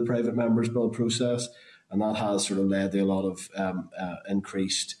into the private members' bill process, and that has sort of led to a lot of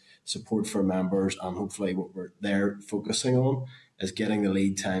increased support for members, and hopefully what they're focusing on is getting the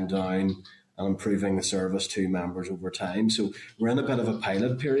lead time down and improving the service to members over time. So we're in a bit of a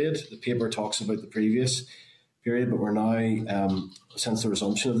pilot period. The paper talks about the previous period, but we're now, since the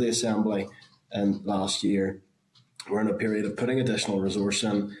resumption of the Assembly last year, we're in a period of putting additional resource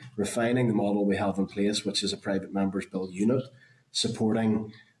in, refining the model we have in place, which is a private members' bill unit,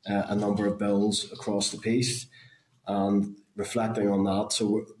 supporting a number of bills across the piece and reflecting on that.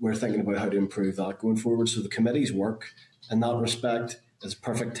 So we're thinking about how to improve that going forward. So the committee's work in that respect is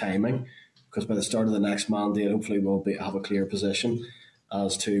perfect timing, because by the start of the next mandate, hopefully we'll have a clear position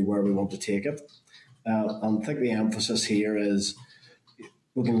as to where we want to take it. And I think the emphasis here is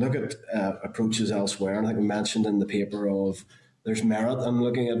we can look at approaches elsewhere. And I think we mentioned in the paper of there's merit in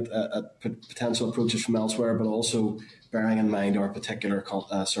looking at potential approaches from elsewhere, but also bearing in mind our particular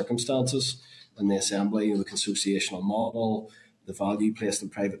circumstances in the Assembly, the consociational model, the value placed in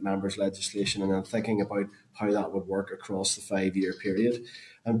private members' legislation, and then thinking about how that would work across the 5-year period.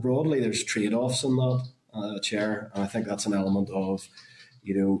 And broadly, there's trade-offs in that, Chair. And I think that's an element of,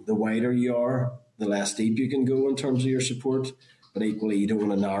 the wider you are, the less deep you can go in terms of your support, but equally you don't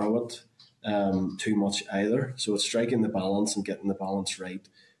want to narrow it too much either. So it's striking the balance and getting the balance right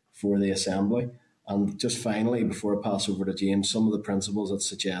for the Assembly. And just finally, before I pass over to James, some of the principles that's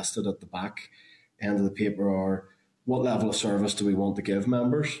suggested at the back end of the paper are what level of service do we want to give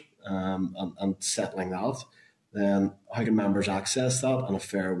members, and settling that. Then how can members access that in a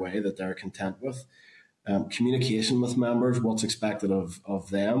fair way that they're content with? Communication with members, what's expected of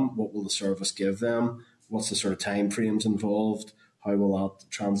them, what will the service give them, what's the sort of time frames involved, how will that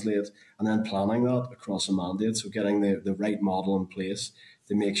translate, and then planning that across a mandate. So getting the right model in place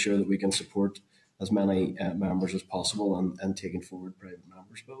to make sure that we can support as many members as possible and taking forward private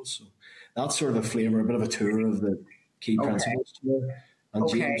members' bills. So that's sort of a flavour, a bit of a tour of the key principles today. And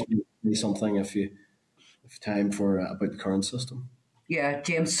James, maybe something if time for about the current system. Yeah,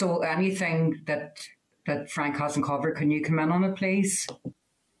 James. So anything that Frank hasn't covered, can you come in on it, please?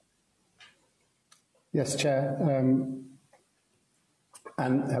 Yes, Chair.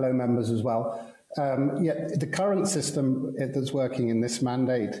 And hello, members as well. The current system that's working in this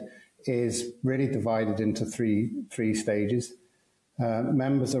mandate is really divided into three stages.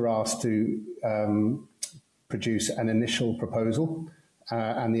 Members are asked to produce an initial proposal,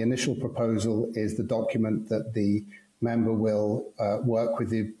 and the initial proposal is the document that the member will work with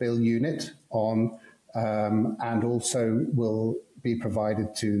the bill unit on, and also will be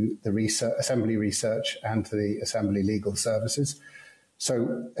provided to the Assembly Research and to the Assembly Legal Services.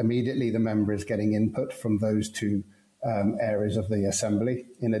 So immediately the member is getting input from those two areas of the Assembly,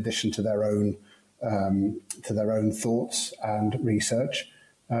 in addition to their own thoughts and research.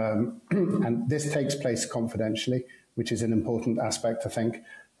 And this takes place confidentially, which is an important aspect, I think.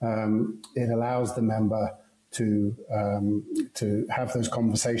 It allows the member to have those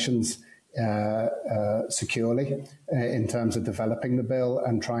conversations securely in terms of developing the bill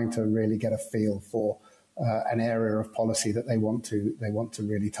and trying to really get a feel for an area of policy that they want to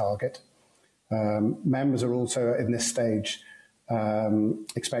really target. Members are also in this stage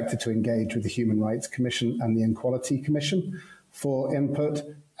expected to engage with the Human Rights Commission and the Equality Commission for input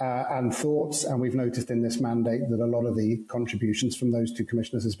and thoughts, and we've noticed in this mandate that a lot of the contributions from those two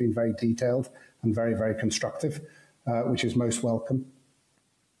commissioners has been very detailed and very, very constructive, which is most welcome.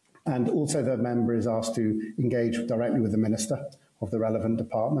 And also the member is asked to engage directly with the Minister of the relevant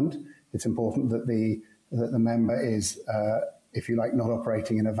department. It's important that the member is, if you like, not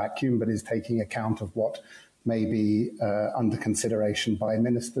operating in a vacuum, but is taking account of what may be under consideration by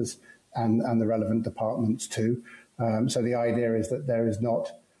ministers and the relevant departments too. So the idea is that there is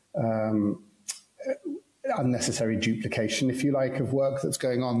not unnecessary duplication, if you like, of work that's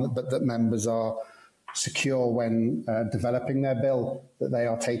going on, but that members are secure when developing their bill, that they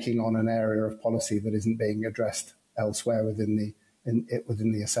are taking on an area of policy that isn't being addressed elsewhere within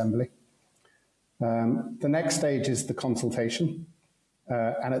the Assembly. The next stage is the consultation.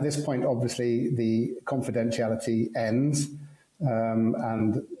 And at this point, obviously, the confidentiality ends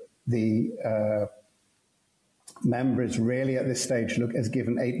and the member is really at this stage is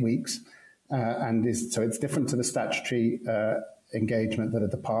given 8 weeks. So it's different to the statutory engagement that a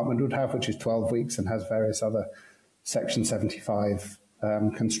department would have, which is 12 weeks and has various other Section 75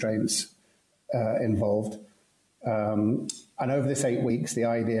 constraints involved. And over this 8 weeks, the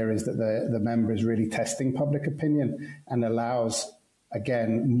idea is that the member is really testing public opinion and allows,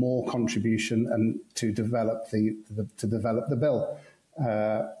 again, more contribution and to develop the bill.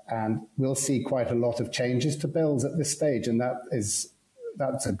 And we'll see quite a lot of changes to bills at this stage, and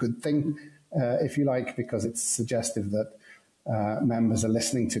that's a good thing, if you like, because it's suggestive that members are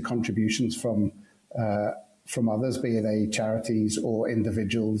listening to contributions from others, be they charities or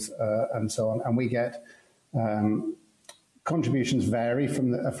individuals, and so on. And we get contributions vary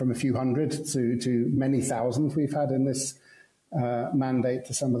from a few hundred to many thousands we've had in this mandate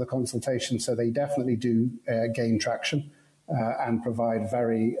to some of the consultations. So they definitely do gain traction and provide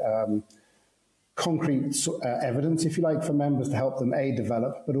very concrete evidence, if you like, for members to help them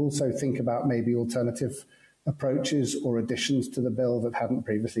develop, but also think about maybe alternative approaches or additions to the bill that hadn't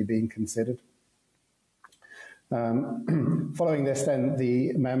previously been considered. Following this, then,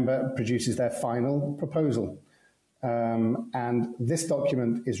 the member produces their final proposal. And this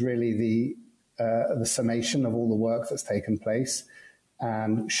document is really the summation of all the work that's taken place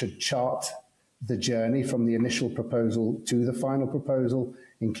and should chart the journey from the initial proposal to the final proposal,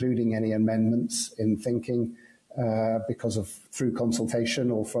 including any amendments in thinking through consultation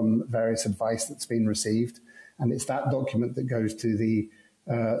or from various advice that's been received. And it's that document that goes to the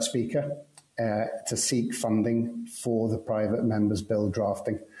Speaker to seek funding for the private member's bill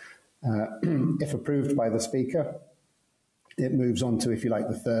drafting. If approved by the Speaker, it moves on to, if you like,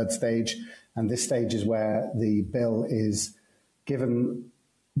 the third stage. And this stage is where the bill is given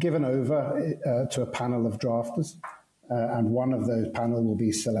over to a panel of drafters. And one of those panel will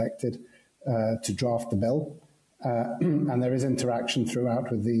be selected to draft the bill. And there is interaction throughout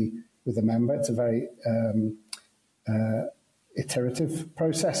with the the member. It's a very iterative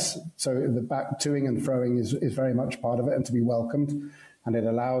process. So the back toing and froing is very much part of it and to be welcomed. And it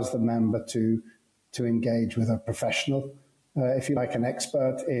allows the member to engage with a professional, if you like, an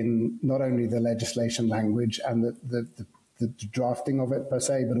expert in not only the legislation language and the drafting of it per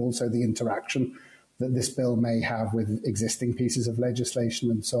se, but also the interaction that this bill may have with existing pieces of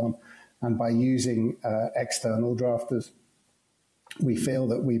legislation and so on. And by using external drafters, we feel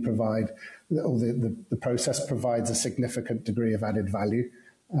that we provide, or the process provides a significant degree of added value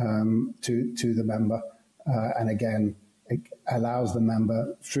to the member. And again, it allows the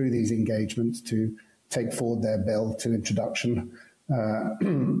member through these engagements to take forward their bill to introduction,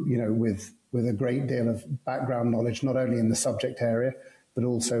 with a great deal of background knowledge, not only in the subject area, but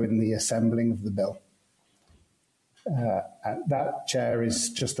also in the assembling of the bill. That, Chair, is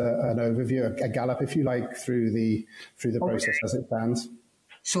just an overview, a gallop, if you like, through the process as it stands.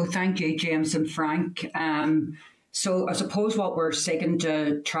 So thank you, James and Frank. So I suppose what we're seeking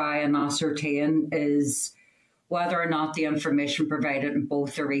to try and ascertain is whether or not the information provided in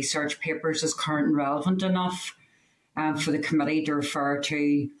both the research papers is current and relevant enough for the committee to refer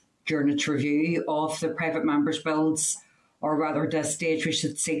to during its review of the private members' bills, or whether at this stage we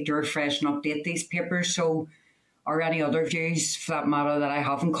should seek to refresh and update these papers. So, are any other views for that matter that I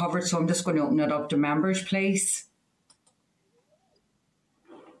haven't covered? So I'm just going to open it up to members, please.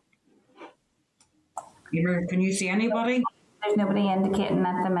 Can you see anybody? There's nobody indicating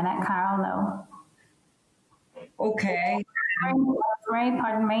at the minute, Carol, no. Okay. Rosemary,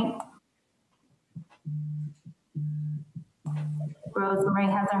 pardon me. Rosemary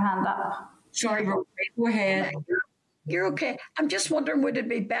has her hand up. Sorry, Rosemary, go ahead. You're okay. I'm just wondering, would it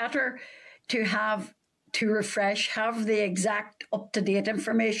be better to have the exact up-to-date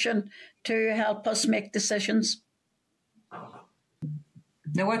information to help us make decisions?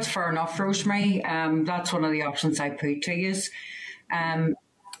 No, it's fair enough, Rosemary. That's one of the options I put to you. So,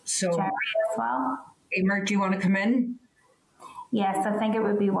 Jerry as well. Emer, do you want to come in? Yes, I think it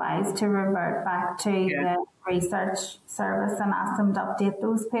would be wise to revert back to the research service and ask them to update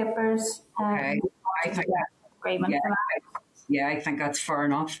those papers. Okay. I think agreement for that. Yeah, I think that's fair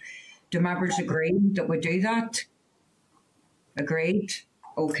enough. Do members agree that we do that? Agreed?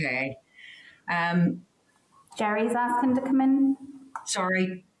 Okay. Jerry's asking to come in.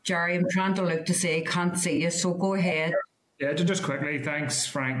 Sorry, Jerry, I'm trying to look to see. I can't see you, so go ahead. Yeah, just quickly, thanks,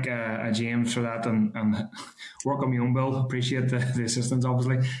 Frank, James, for that, and work on my own bill. Appreciate the assistance,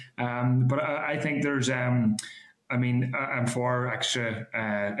 obviously. But I think there's, I'm for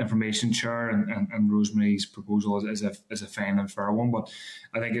extra information, Chair, and Rosemary's proposal is a fine and fair one. But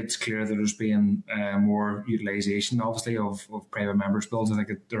I think it's clear that there's been more utilisation, obviously, of private members' bills. I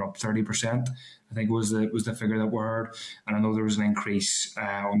think they're up 30%. I think was the figure that we heard, and I know there was an increase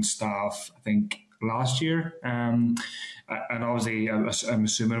on staff, I think, last year. And obviously, I'm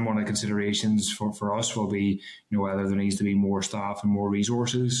assuming one of the considerations for us will be, whether there needs to be more staff and more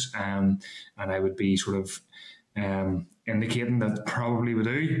resources. And I would be sort of indicating that probably we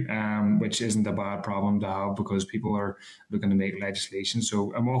do, which isn't a bad problem to have because people are looking to make legislation.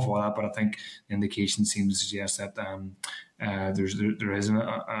 So I'm all for that, but I think the indication seems to suggest that there is an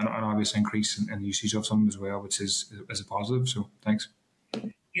obvious increase in usage of some as well, which is a positive. So thanks.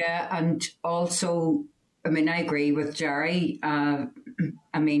 Yeah, and also, I agree with Jerry. That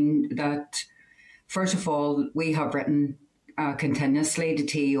first of all, we have written continuously to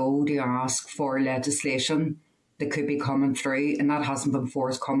TEO to ask for legislation that could be coming through, and that hasn't been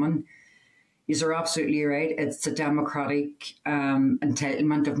forthcoming. You're absolutely right. It's a democratic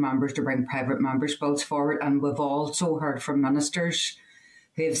entitlement of members to bring private members' bills forward, and we've also heard from ministers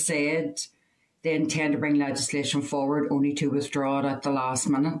who have said they intend to bring legislation forward only to withdraw it at the last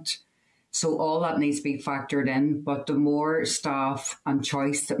minute. So all that needs to be factored in, but the more staff and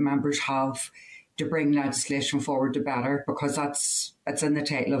choice that members have to bring legislation forward, the better, because it's in the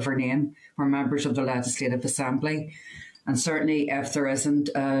title of our name. We're members of the Legislative Assembly. And certainly if there isn't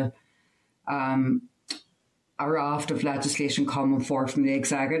a raft of legislation coming forward from the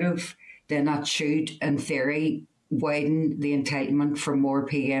executive, then that should, in theory, widen the entitlement for more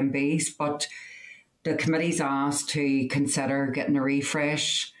PMBs. But the committee's asked to consider getting a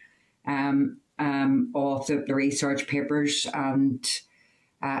refresh of the research papers, and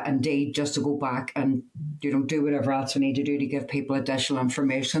indeed just to go back and do whatever else we need to do to give people additional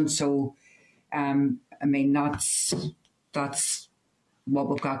information. So that's what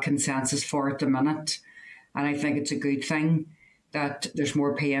we've got consensus for at the minute, and I think it's a good thing that there's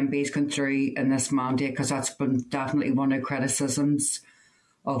more PMBs come through in this mandate, because that's been definitely one of the criticisms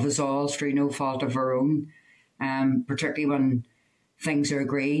of us all through no fault of our own, particularly when things are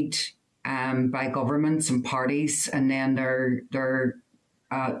agreed by governments and parties, and then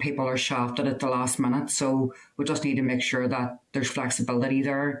people are shafted at the last minute. So we just need to make sure that there's flexibility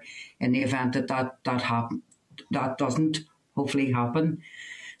there in the event that doesn't hopefully happen.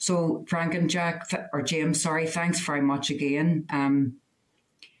 So Frank and James, sorry, thanks very much again.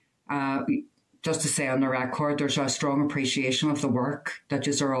 Just to say on the record, there's a strong appreciation of the work that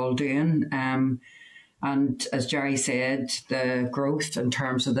you are all doing. And as Jerry said, the growth in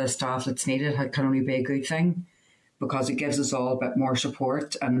terms of the staff that's needed can only be a good thing, because it gives us all a bit more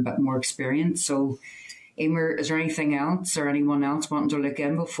support and a bit more experience. So, Emer, is there anything else or anyone else wanting to look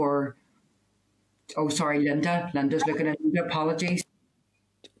in before? Oh, sorry, Linda. Linda's looking at Linda. Apologies.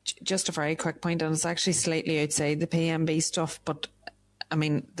 Just a very quick point, and it's actually slightly outside the PMB stuff, but I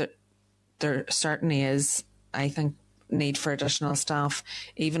mean, there certainly is, I think, need for additional staff,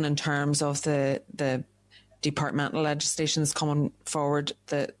 even in terms of the departmental legislations coming forward,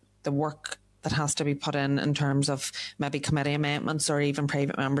 the work that has to be put in terms of maybe committee amendments or even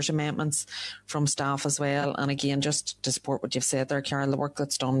private members amendments from staff as well. And again, just to support what you've said there, Carol, the work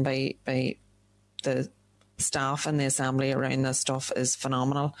that's done by the staff in the Assembly around this stuff is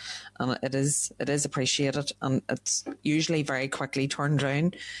phenomenal, and it is appreciated, and it's usually very quickly turned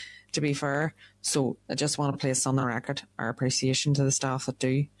around, to be fair. So I just want to place on the record our appreciation to the staff that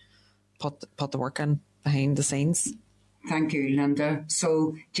do put the work in behind the scenes. Thank you, Linda.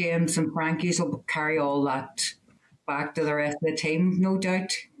 So James and Frank, you will carry all that back to the rest of the team, no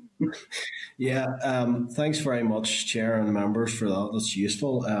doubt. Yeah, thanks very much, Chair and members, for that. That's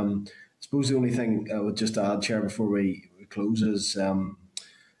useful. I suppose the only thing I would just add, Chair, before we close is,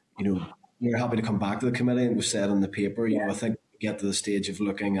 we're happy to come back to the committee, and we've said in the paper, I think we get to the stage of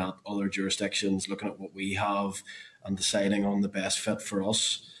looking at other jurisdictions, looking at what we have and deciding on the best fit for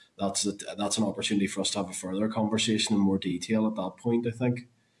us. That's an opportunity for us to have a further conversation in more detail at that point, I think.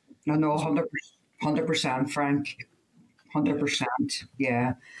 No, 100%, Frank. 100%,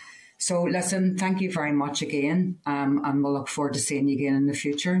 yeah. So listen, thank you very much again, and we'll look forward to seeing you again in the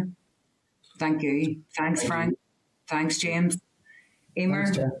future. Thank you. Thanks, Frank. Thanks, James.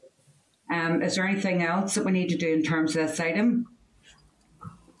 Emer, is there anything else that we need to do in terms of this item?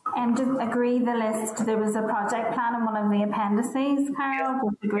 Just agree the list. There was a project plan in one of the appendices, Carol.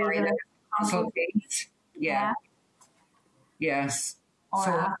 Just agree the list. Yeah. Yes. Or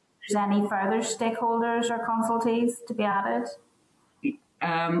so, if there's any further stakeholders or consultees to be added?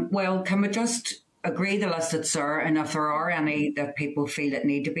 Well, can we just agree the list that's there, and if there are any that people feel that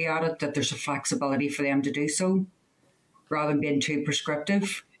need to be added, that there's a flexibility for them to do so, rather than being too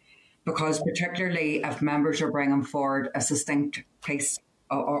prescriptive? Because particularly if members are bringing forward a distinct piece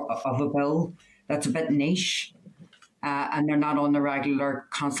of a bill that's a bit niche, and they're not on the regular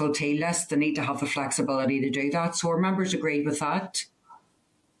consultee list, they need to have the flexibility to do that. So our members agreed with that?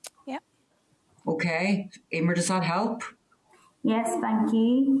 Yeah. Okay. Emer, does that help? Yes, thank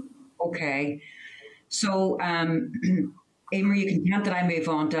you. Okay. So, Emer, you can count that I move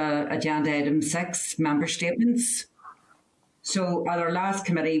on to agenda item 6, member statements. So at our last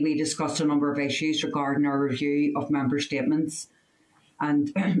committee, we discussed a number of issues regarding our review of member statements.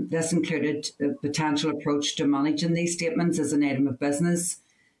 And this included the potential approach to managing these statements as an item of business,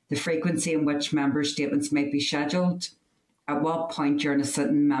 the frequency in which member statements may be scheduled, at what point during a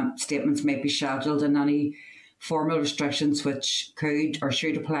sitting statements may be scheduled, and any formal restrictions which could or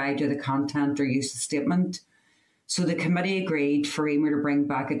should apply to the content or use of the statement. So the committee agreed for Emer to bring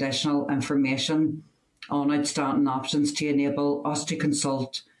back additional information on outstanding options to enable us to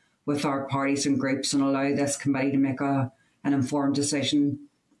consult with our parties and groups and allow this committee to make an informed decision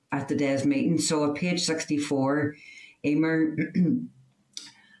at today's meeting. So at page 64, Emer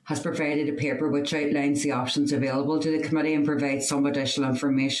has provided a paper which outlines the options available to the committee and provides some additional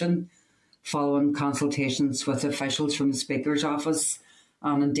information following consultations with officials from the Speaker's Office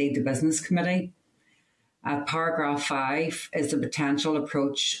and indeed the Business Committee. Paragraph 5 is the potential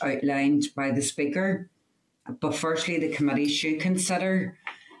approach outlined by the Speaker. But firstly, the committee should consider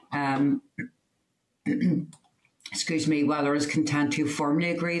whether it's content to formally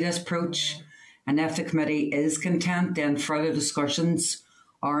agree this approach. And if the committee is content, then further discussions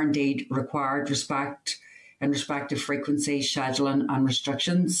are indeed required in respect of frequency, scheduling and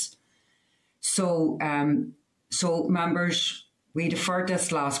restrictions. So members, we deferred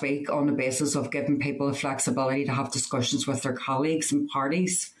this last week on the basis of giving people the flexibility to have discussions with their colleagues and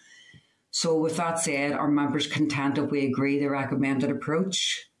parties. So with that said, are members content if we agree the recommended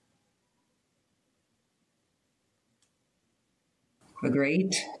approach?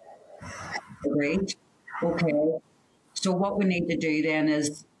 Agreed? Agreed. Okay. So what we need to do then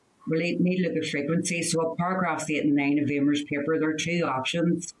is we need to look at frequency. So, at paragraphs 8 and 9 of Emer's paper, there are two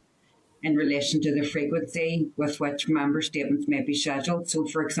options in relation to the frequency with which member statements may be scheduled. So,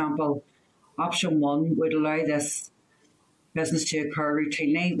 for example, option 1 would allow this business to occur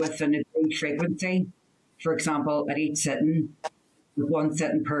routinely with an agreed frequency. For example, at each sitting, with one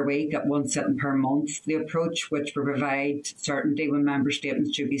sitting per week, at one sitting per month. The approach which will provide certainty when member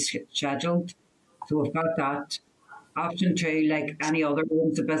statements should be scheduled. So we've got that. Option 2, like any other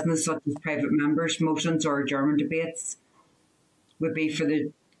rooms of business, such as private members' motions or adjournment debates, would be for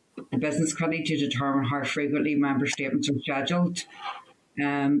the business committee to determine how frequently member statements are scheduled.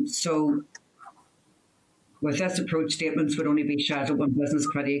 So with this approach, statements would only be scheduled when business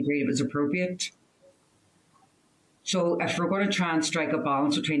committee agreed it was appropriate. So if we're going to try and strike a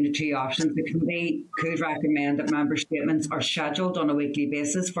balance between the two options, the committee could recommend that member statements are scheduled on a weekly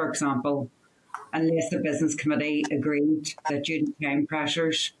basis, for example, unless the business committee agreed that due to time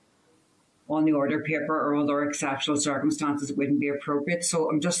pressures on the order paper or other exceptional circumstances it wouldn't be appropriate. So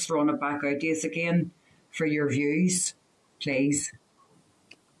I'm just throwing it back out to you again for your views, please.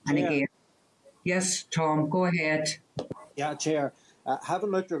 And again, yes, Tom, go ahead. Yeah, Chair.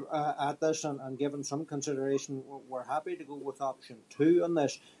 Having looked at this and given some consideration, we're happy to go with option 2 on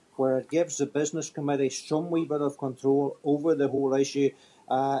this, where it gives the business committee some wee bit of control over the whole issue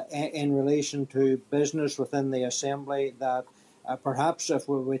in relation to business within the Assembly, that perhaps if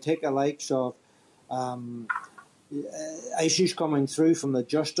we take a likes of issues coming through from the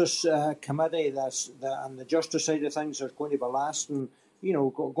Justice Committee, and the Justice side of things are going to be lasting,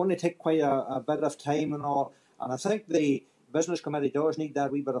 going to take quite a bit of time and all. And I think the Business Committee does need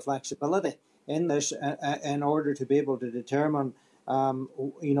that wee bit of flexibility in this in order to be able to determine,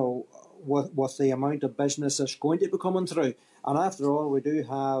 what the amount of business that's going to be coming through. And after all, we do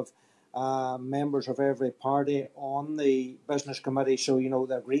have members of every party on the Business Committee, so,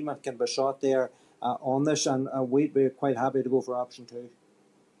 the agreement can be sought there on this, and we'd be quite happy to go for option 2.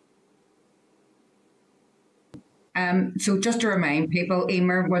 So just to remind people,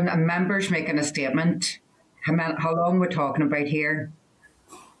 Emer, when a member's making a statement, how long we're talking about here?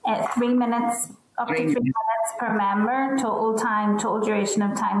 3 minutes, up to 3 minutes per member. Total duration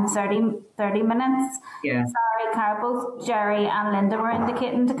of time, 30 minutes. Yeah. Sorry, Cara, both Jerry and Linda were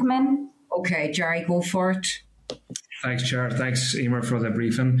indicating to come in. Okay, Jerry, go for it. Thanks, Chair. Thanks, Emer, for the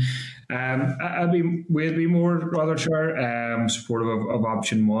briefing. We'd be more, rather, Chair, supportive of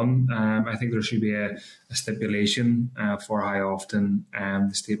option 1. I think there should be a stipulation for how often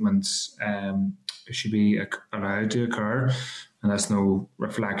the statements should be allowed to occur. And that's no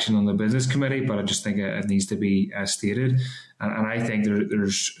reflection on the business committee, but I just think it needs to be stated. And I think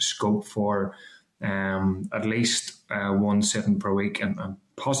there's scope for at least one sitting per week and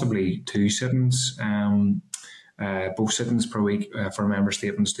possibly 2 sittings, both sittings per week for member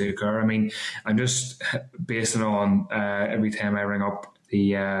statements to occur. I mean, I'm just basing on every time I ring up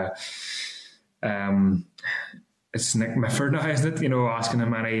the it's Nick Mifford now, isn't it? Asking how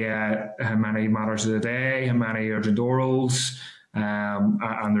many matters of the day, how many urgent orals,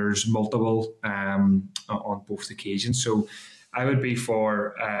 and there's multiple on both occasions. So I would be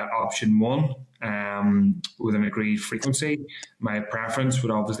for option 1 with an agreed frequency. My preference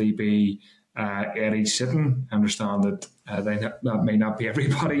would obviously be at each sitting. I understand that that may not be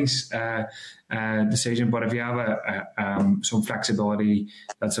everybody's decision, but if you have some flexibility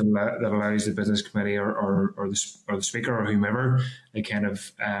that allows the business committee or the speaker or whomever to kind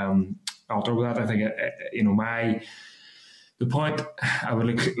of alter with that, I think the point I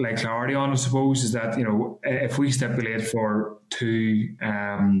would like clarity on, I suppose, is that if we stipulate for 2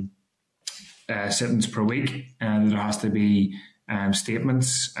 sittings per week, and there has to be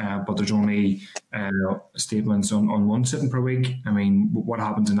statements, but there's only statements on 1 sitting per week. I mean, what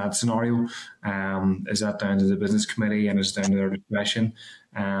happens in that scenario? Is that down to the business committee and is down to their discretion?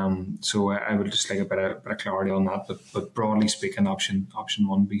 So I would just like a bit of clarity on that. But broadly speaking, option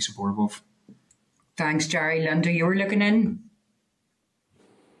 1 be supportive of. Thanks, Jerry. Linda, you were looking in.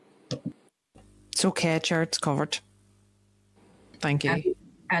 It's okay, Chair. It's covered. Thank you.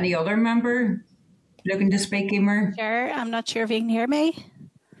 Any other member looking to speak, Emer? Chair, I'm not sure if you can hear me.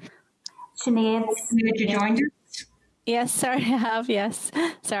 Sinead, you joined us? Yes, sorry, I have, yes.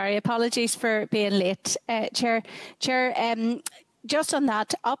 Sorry, apologies for being late, Chair. Just on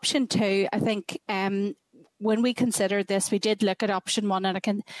that, option 2, I think when we considered this, we did look at option 1,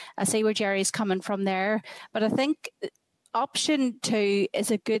 and I see where Jerry's coming from there. But I think option 2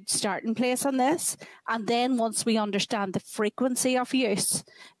 is a good starting place on this. And then once we understand the frequency of use,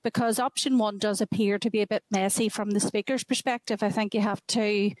 because option 1 does appear to be a bit messy from the speaker's perspective, I think you have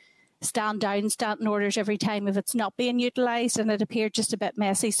to stand down standing orders every time if it's not being utilised, and it appeared just a bit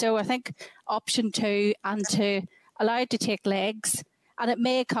messy. So I think option 2, and to allow it to take legs, and it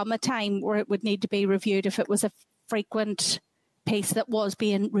may come a time where it would need to be reviewed if it was a frequent piece that was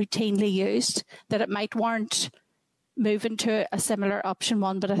being routinely used, that it might warrant moving to a similar option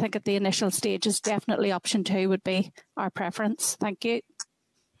 1. But I think at the initial stages, definitely option 2 would be our preference. Thank you.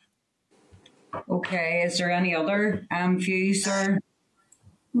 Okay, is there any other views or?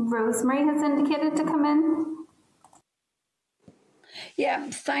 Rosemary has indicated to come in. Yeah,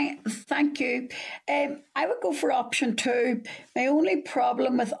 thank you. I would go for option 2. My only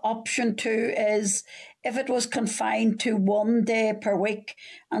problem with option 2 is if it was confined to 1 day per week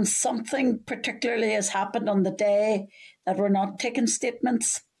and something particularly has happened on the day that we're not taking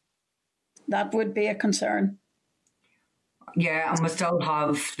statements, that would be a concern. Yeah, and we still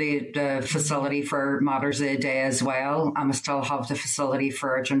have the facility for matters of the day as well, and we still have the facility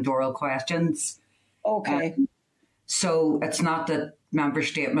for urgent oral questions. Okay. So it's not that member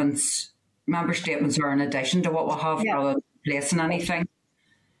statements are in addition to what we'll have rather than replacing anything.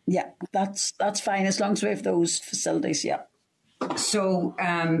 Yeah, that's fine as long as we have those facilities. Yeah. So,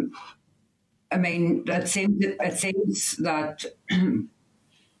 I mean, it seems that.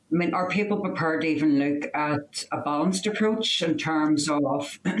 I mean, are people prepared to even look at a balanced approach in terms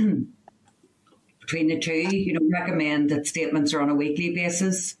of between the two? You know, recommend that statements are on a weekly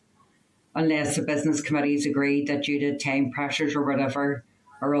basis, unless the business committees agreed that due to time pressures or whatever,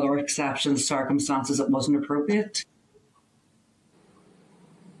 or other exceptions, circumstances, it wasn't appropriate?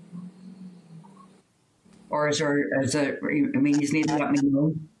 Or is there, I mean, you need to let me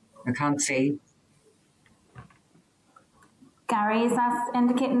know. I can't see. Gary is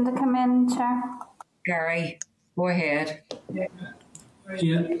indicating to come in, Chair. Gary, go ahead.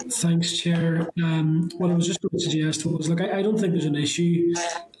 Yeah, thanks, Chair. What I was just going to suggest was, look, I don't think there's an issue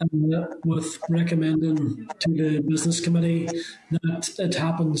with recommending to the business committee that it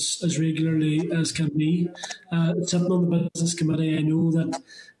happens as regularly as can be. Sitting on the business committee, I know that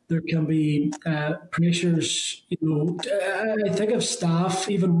there can be pressures. You know, I think of staff,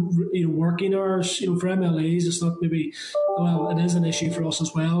 even working hours. You know, for MLAs, it's not maybe. Well, it is an issue for us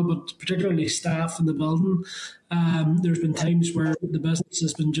as well, but particularly staff in the building. There's been times where the business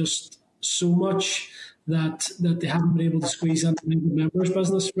has been just so much that they haven't been able to squeeze in the members'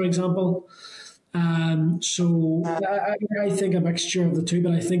 business, for example. So I think a mixture of the two,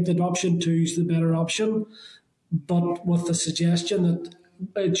 but I think that option 2 is the better option. But with the suggestion that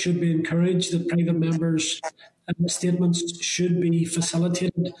it should be encouraged that private members' statements should be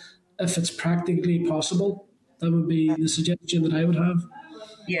facilitated if it's practically possible. That would be the suggestion that I would have.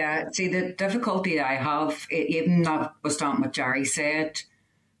 Yeah, see, the difficulty I have, even notwithstanding what Jerry said,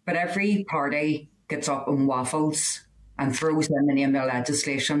 but every party gets up and waffles and throws in the name of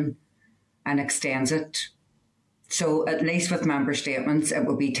legislation and extends it. So at least with member statements, it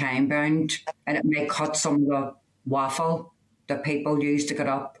will be time bound, and it may cut some of the waffle that people use to get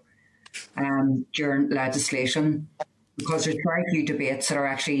up during legislation, because there's very few debates that are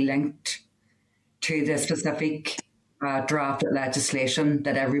actually linked to the specific drafted legislation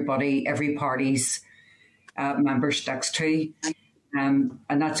that every party's member sticks to. And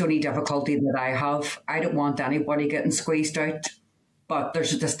that's the only difficulty that I have. I don't want anybody getting squeezed out, but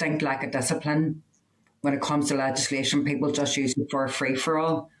there's a distinct lack of discipline when it comes to legislation. People just use it for a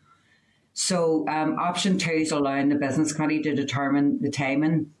free-for-all. So option 2 is allowing the business committee to determine the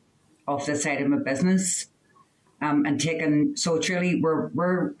timing of this item of business, and taking. So it's really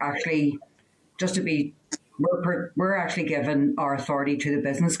we're actually just to be we're actually giving our authority to the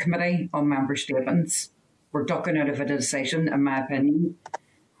business committee on member statements. We're ducking out of a decision, in my opinion.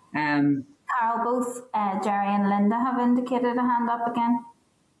 Carol, both Jerry and Linda have indicated a hand up again.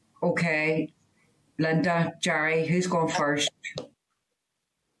 Okay, Linda, Jerry, who's going first?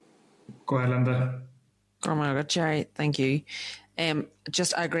 Go ahead, Linda. Oh my God, Jerry, thank you. I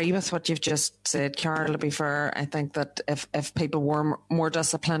agree with what you've just said, Carol. To be fair, I think that if people were more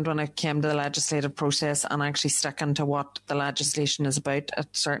disciplined when it came to the legislative process and actually sticking to what the legislation is about, it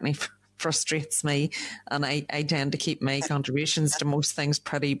certainly frustrates me, and I tend to keep my contributions to most things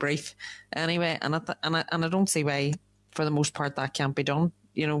pretty brief anyway. And I don't see why, for the most part, that can't be done.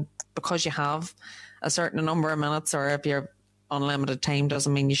 You know, because you have a certain number of minutes, or if you're unlimited time,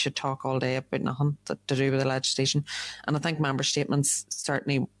 doesn't mean you should talk all day about nothing to do with the legislation. And I think member statements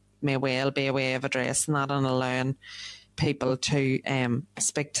certainly may well be a way of addressing that and allowing people to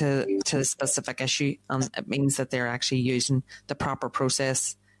speak to the specific issue, and it means that they're actually using the proper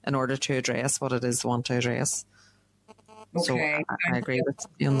process in order to address what it is they want to address. Okay. So I agree with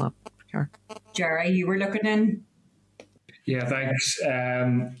you on that. Sure. Jerry, you were looking in? Yeah, thanks.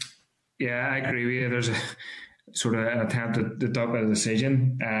 Yeah, I agree with you. There's a sort of an attempt to duck a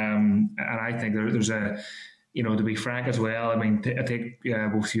decision, and I think there's a, to be frank as well. I mean, I take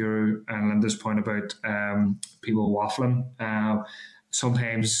both you and Linda's point about people waffling.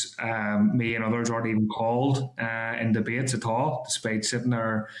 Sometimes me and others aren't even called in debates at all, despite sitting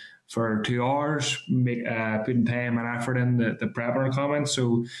there for 2 hours, putting time and effort in the prep our comments.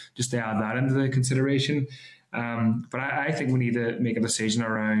 So just to add that into the consideration. But I think we need to make a decision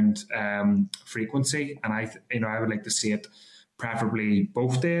around frequency, and I would like to see it preferably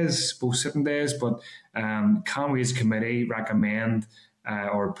both sitting days. But can we as a committee recommend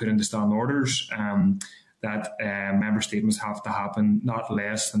or put into stand orders that member statements have to happen not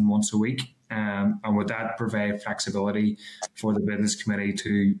less than once a week? And would that provide flexibility for the business committee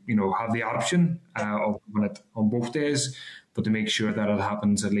to, have the option of doing it on both days, but to make sure that it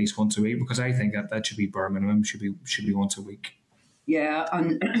happens at least once a week? Because I think that should be bare minimum, should be once a week. Yeah,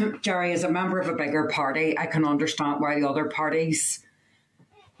 and Jerry, as a member of a bigger party, I can understand why the other parties,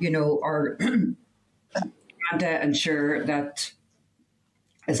 are trying to ensure that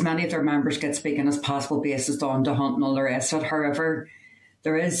as many of their members get speaking as possible based on the hunt and all the rest of it. However,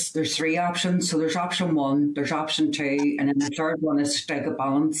 there's 3 options. So there's option 1, there's option 2, and then the third one is to strike a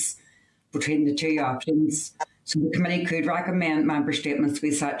balance between the 2 options. So the committee could recommend member statements to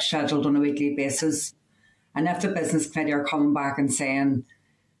be scheduled on a weekly basis. And if the business committee are coming back and saying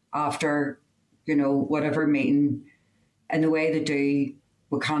after, whatever meeting, in the way they do,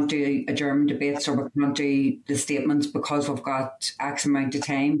 we can't do adjournment debates or we can't do the statements because we've got X amount of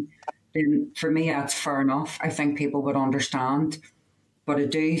time, then for me, that's fair enough. I think people would understand. But I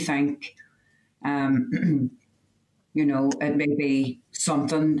do think, it may be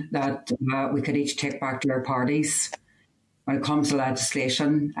something that we could each take back to our parties. When it comes to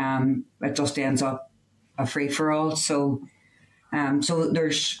legislation, it just ends up a free-for-all. So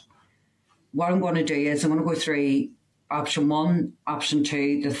there's, what I'm going to do is I'm going to go through option 1, option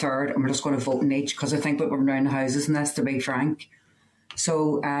 2, the third, and we're just going to vote in each, because I think we're going around the houses in this, to be frank.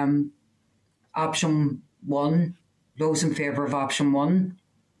 So option 1, those in favour of option 1?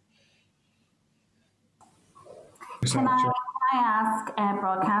 Can I ask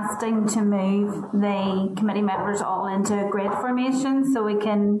broadcasting to move the committee members all into grid formation so we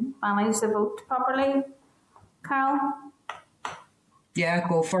can manage the vote properly? Carol? Yeah,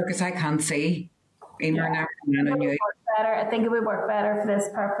 go for it, because I can't see. I think it would work better for this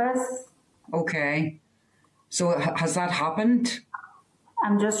purpose. Okay. So has that happened?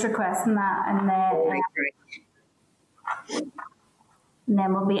 I'm just requesting that, and then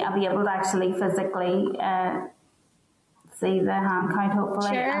I'll be able to actually physically see the hand count, hopefully.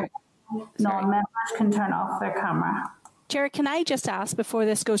 Chair? Non-members can turn off their camera. Chair, can I just ask before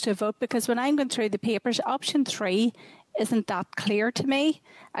this goes to a vote, because when I'm going through the papers, option 3 isn't that clear to me.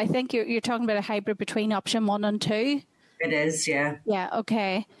 I think you're talking about a hybrid between option 1 and 2. It is, yeah. Yeah,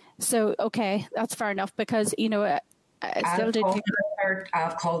 okay. So, okay, that's fair enough, because, I've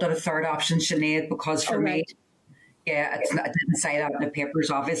called it a third option, Sinead, because for me, yeah, it didn't say that in the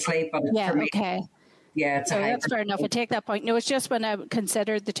papers, obviously, but for me, okay. Yeah, it's that's fair enough. I take that point. No, it's just when I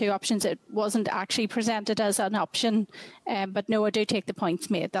considered the 2 options, it wasn't actually presented as an option. But no, I do take the points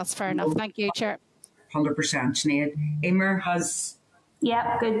made. That's fair enough. Thank you, Chair. 100%, Sinead. Emer has...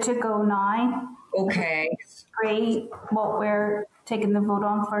 Yep, good to go now. Okay. Agree what we're taking the vote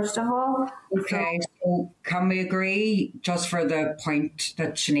on first of all. Okay, so can we agree, just for the point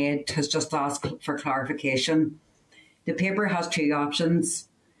that Sinead has just asked for clarification, the paper has 2 options,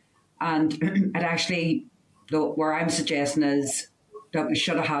 and it actually, where I'm suggesting is that we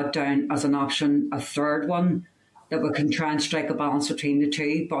should have had down as an option a third one, that we can try and strike a balance between the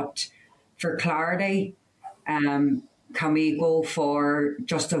 2, but for clarity, can we go for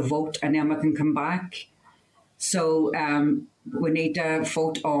just a vote and then we can come back? So we need to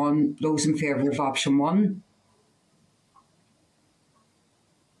vote on those in favour of option 1.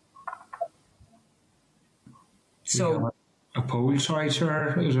 So a poll, sorry,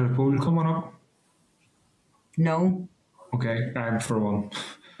 sir. Is there a poll coming up? No. Okay, I'm for 1.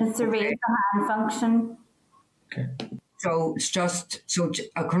 It's a raise the hand function. Okay. So it's just,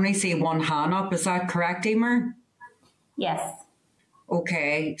 I can only see 1 hand up. Is that correct, Emer? Yes.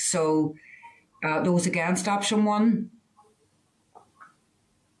 Okay, so those against option 1?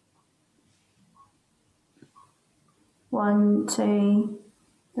 One, 2,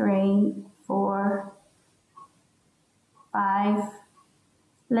 3, 4, 5.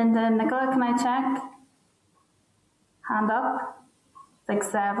 Linda and Nicola, can I check? Hand up.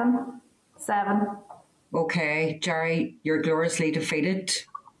 6, 7. 7. Okay, Jerry, you're gloriously defeated.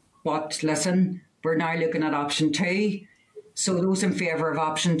 But listen, we're now looking at option 2. So those in favour of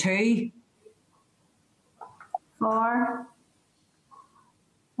option 2? 4.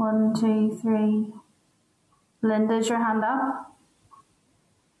 1, 2, 3. Linda's your hand up.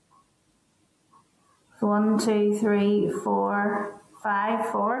 1, 2, 3, 4,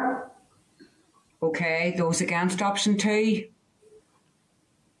 5, 4. Okay, those against option 2?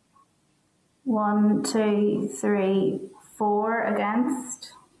 1, 2, 3, 4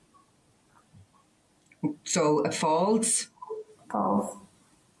 against. So it falls? Falls.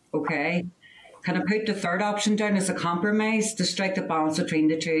 Okay. Can I put the third option down as a compromise to strike the balance between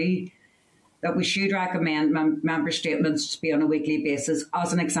the two? That we should recommend member statements to be on a weekly basis.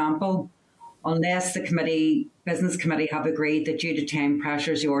 As an example, unless the business committee have agreed that due to time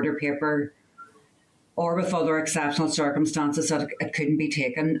pressures, the order paper or with other exceptional circumstances that it couldn't be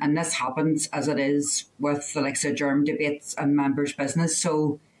taken. And this happens as it is with the likes of germ debates and members' business.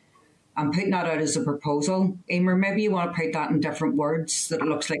 So I'm putting that out as a proposal. Emer, maybe you want to put that in different words that it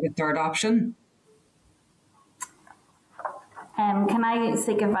looks like a third option. Can I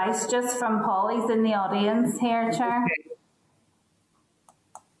seek advice just from Paul? He's in the audience here, Chair. Okay.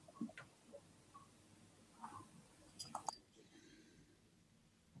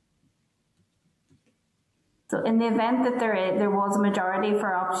 So in the event that there was a majority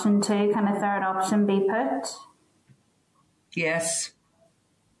for option 2, can a third option be put? Yes.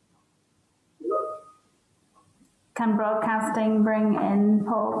 Can broadcasting bring in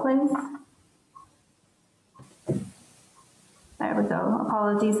Paul, please? There we go.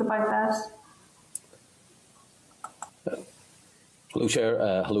 Apologies about that. Hello,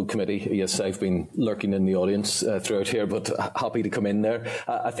 Chair. Hello, Committee. Yes, I've been lurking in the audience throughout here, but happy to come in there.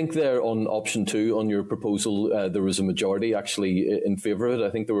 I think there on option 2, on your proposal, there was a majority actually in favour of it. I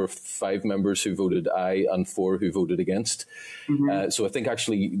think there were 5 members who voted aye and 4 who voted against. So I think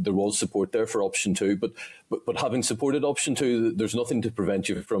actually there was support there for option 2. But having supported option 2, there's nothing to prevent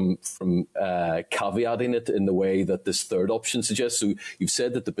you from caveating it in the way that this third option suggests. So you've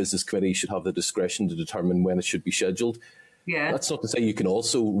said that the Business Committee should have the discretion to determine when it should be scheduled. Yeah. That's not to say you can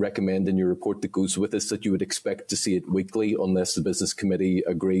also recommend in your report that goes with this that you would expect to see it weekly unless the Business Committee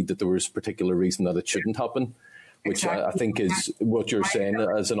agreed that there was a particular reason that it shouldn't happen, which exactly. I think is what you're saying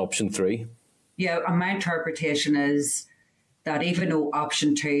as an option 3. Yeah, and my interpretation is that even though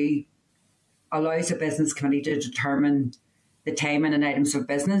option 2 allows the Business Committee to determine the timing and items of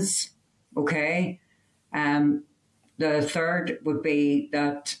business, okay, the third would be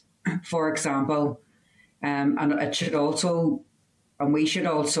that, for example, and it should also, and we should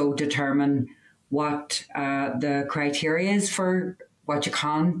also determine what the criteria is for what you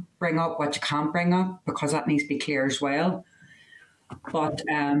can bring up, what you can't bring up, because that needs to be clear as well. But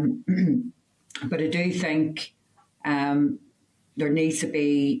I do think there needs to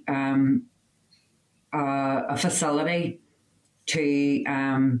be a facility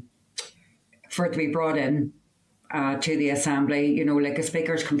for it to be brought in to the Assembly, like a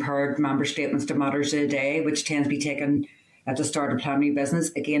Speaker's compared member statements to matters of the day, which tends to be taken at the start of plenary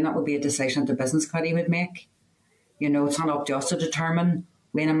business. Again, that would be a decision the Business Committee would make. It's not up to us to determine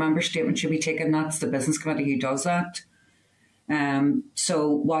when a member statement should be taken. That's the Business Committee who does that. So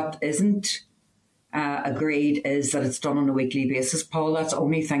what isn't agreed is that it's done on a weekly basis, Paul. That's the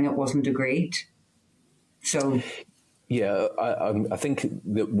only thing that wasn't agreed. So... Yeah, I think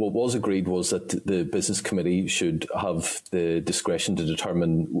that what was agreed was that the Business Committee should have the discretion to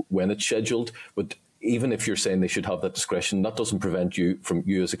determine when it's scheduled. But even if you're saying they should have that discretion, that doesn't prevent you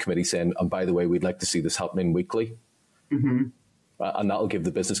as a committee saying, and by the way, we'd like to see this happening weekly. Mm-hmm. And that'll give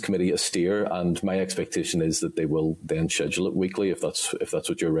the Business Committee a steer. And my expectation is that they will then schedule it weekly if that's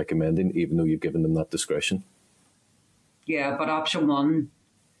what you're recommending, even though you've given them that discretion. Yeah, but option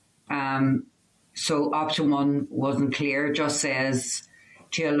 1... So option 1 wasn't clear. It just says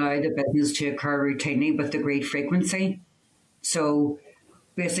to allow the business to occur routinely with agreed frequency. So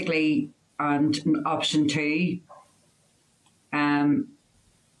basically, and option 2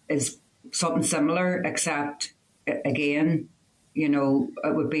 is something similar, except again, it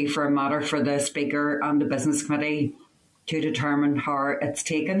would be for a matter for the Speaker and the Business Committee to determine how it's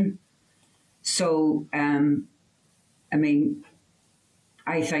taken. So,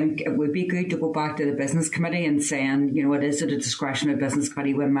 I think it would be good to go back to the Business Committee and saying, it is at the discretion of the Business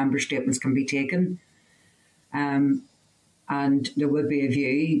Committee when member statements can be taken. And there would be a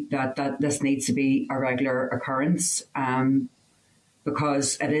view that this needs to be a regular occurrence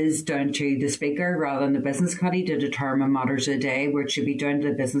because it is down to the Speaker rather than the Business Committee to determine matters of the day, where it should be down to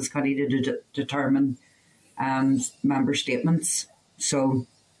the Business Committee to determine member statements. So...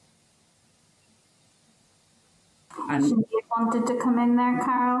 And Sinead wanted to come in there,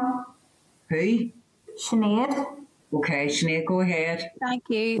 Carol. Who? Sinead. Okay, Sinead, go ahead. Thank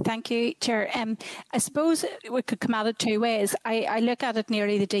you, Chair. I suppose we could come at it two ways. I look at it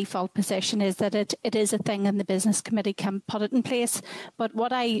nearly the default position is that it is a thing and the business committee can put it in place. But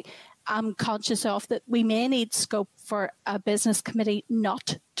what I am conscious of that we may need scope for a business committee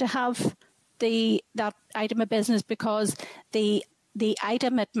not to have that item of business because the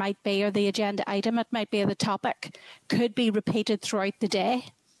item it might be or the agenda item it might be or the topic could be repeated throughout the day.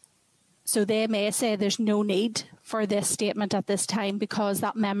 So they may say there's no need for this statement at this time because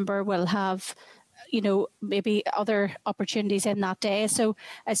that member will have, maybe other opportunities in that day. So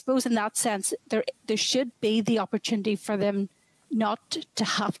I suppose in that sense, there should be the opportunity for them not to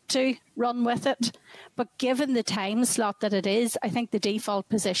have to run with it. But given the time slot that it is, I think the default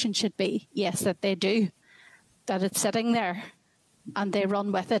position should be, yes, that they do, that it's sitting there and they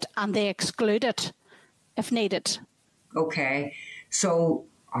run with it and they exclude it if needed. Okay. So...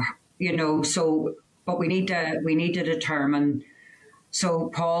 but we need to determine.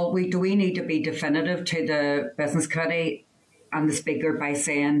 So, Paul, do we need to be definitive to the business committee and the speaker by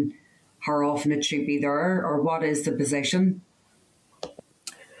saying how often it should be there, or what is the position?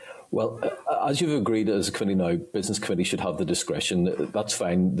 Well, as you've agreed as a committee now, business committee should have the discretion. That's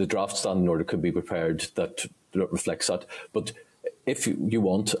fine. The draft standing order could be prepared that reflects that. But if you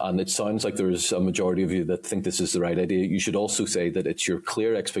want, and it sounds like there's a majority of you that think this is the right idea, you should also say that it's your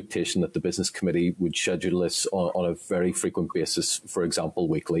clear expectation that the business committee would schedule this on a very frequent basis, for example,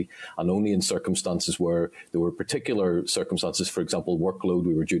 weekly, and only in circumstances where there were particular circumstances, for example, workload,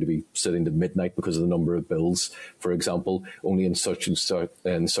 we were due to be sitting to midnight because of the number of bills, for example, only in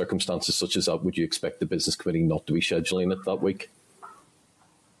circumstances such as that would you expect the business committee not to be scheduling it that week.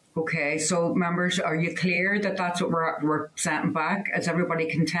 Okay, so members, are you clear that that's what we're sending back? Is everybody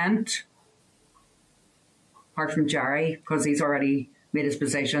content? Apart from Jerry, because he's already made his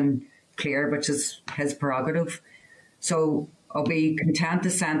position clear, which is his prerogative. So I'll be content to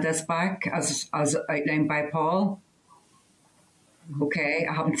send this back as outlined by Paul. Okay,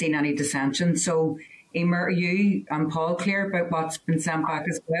 I haven't seen any dissension. So Emer, are you and Paul clear about what's been sent back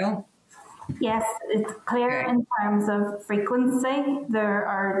as well? Yes, it's clear in terms of frequency. There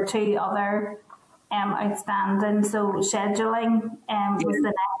are two other outstanding. So scheduling was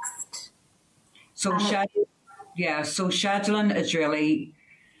the next. So scheduling is really,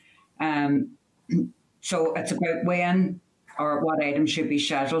 so it's about when or what items should be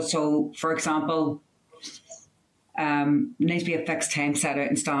scheduled. So, for example, there needs to be a fixed time set out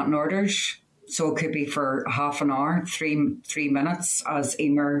in standing orders. So it could be for half an hour, three minutes, as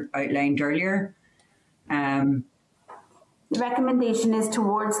Emer outlined earlier. The recommendation is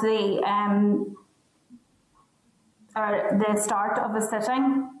towards the start of a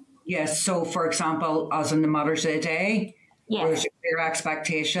sitting. Yes. So, for example, as in the Matters of the Day, there's a clear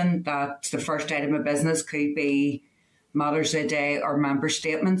expectation that the first item of business could be Matters of the Day or member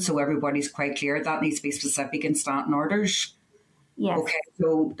statements. So everybody's quite clear that needs to be specific in standing orders. Yes. Okay.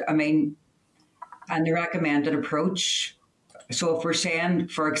 So, and the recommended approach. So if we're saying,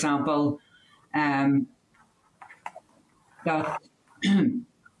 for example, that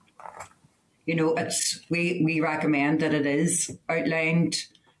we recommend that it is outlined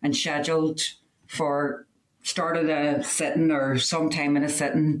and scheduled for start of the sitting or sometime in a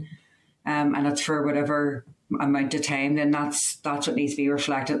sitting, and it's for whatever amount of time, then that's what needs to be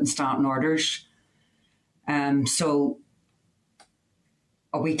reflected in standing orders. So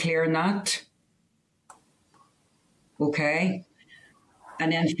are we clear on that? Okay.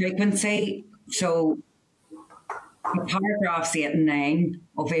 And then frequency. So the paragraphs 8 and 9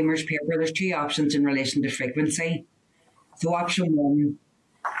 of Emer's paper, there's two options in relation to frequency. So option 1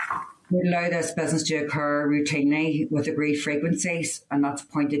 would allow this business to occur routinely with agreed frequencies, and that's a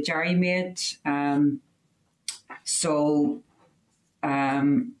point that Jerry made. And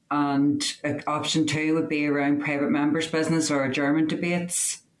option 2 would be around private members' business or adjournment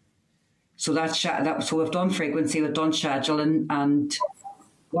debates. So so we've done frequency, we've done scheduling, and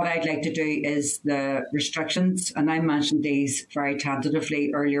what I'd like to do is the restrictions, and I mentioned these very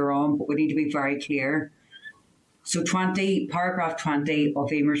tentatively earlier on, but we need to be very clear. So paragraph 20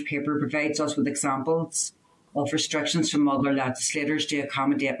 of Emer's paper provides us with examples of restrictions from other legislators to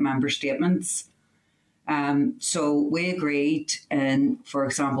accommodate member statements. So we agreed in, for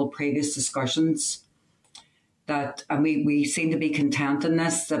example, previous discussions that, and we seem to be content in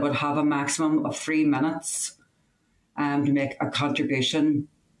this, that would have a maximum of 3 minutes to make a contribution,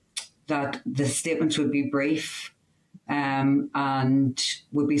 that the statements would be brief and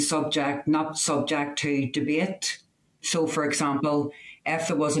would be not subject to debate. So, for example, if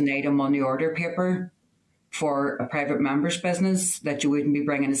there was an item on the order paper for a private member's business, that you wouldn't be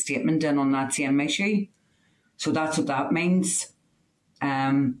bringing a statement in on that same issue. So that's what that means.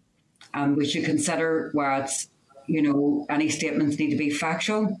 And we should consider where it's, any statements need to be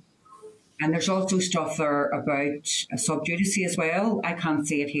factual. And there's also stuff there about sub judice as well. I can't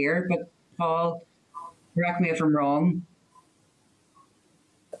see it here, but Paul, correct me if I'm wrong.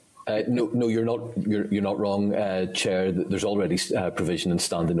 No, you're not. You're not wrong, Chair. There's already provision in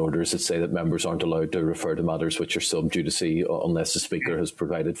standing orders that say that members aren't allowed to refer to matters which are sub judice unless the Speaker has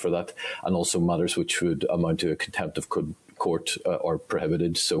provided for that, and also matters which would amount to a contempt of court are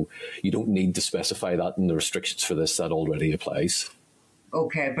prohibited. So you don't need to specify that in the restrictions for this. That already applies.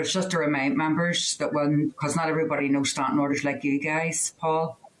 Okay, but it's just to remind members that because not everybody knows standing orders like you guys,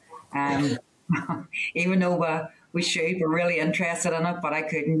 Paul. Even though we should, we're really interested in it, but I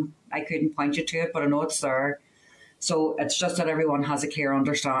couldn't point you to it, but I know it's there. So it's just that everyone has a clear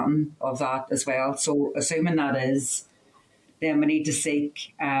understanding of that as well. So assuming that is, then we need to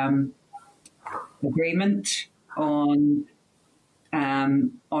seek agreement on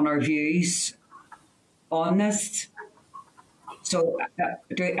our views on this. So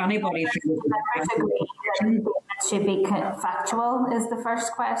do anybody feel it should be factual is the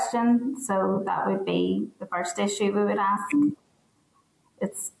first question. So that would be the first issue we would ask.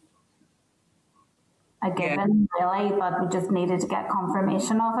 It's a given, really, but we just needed to get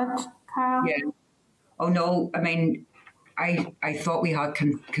confirmation of it, Carol. Yeah. Oh, no. I mean, I thought we had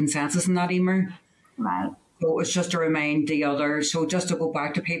consensus in that, Emer. Right. So it's just to remind the others. So just to go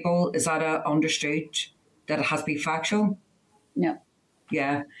back to people, is that understood that it has to be factual? No.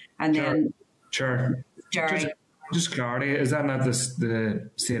 Yeah. And then... Sure. Jerry. Just clarity, is that not the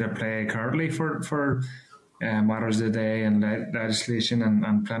state of play currently for matters of the day and legislation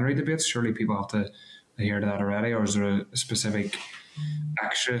and plenary debates? Surely people have to adhere to that already, or is there a specific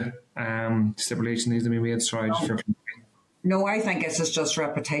extra stipulation needs to be made? Sorry, No, I think it's just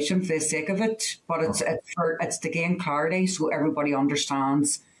repetition for the sake of it, but it's to gain clarity so everybody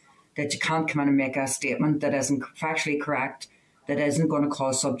understands that you can't come in and make a statement that isn't factually correct, that isn't going to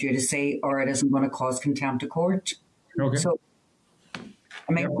cause sub judice, or it isn't going to cause contempt of court. Okay. So,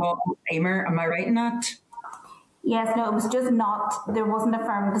 I mean, Paul, Emer, am I right in that? Yes, no, it was just there wasn't a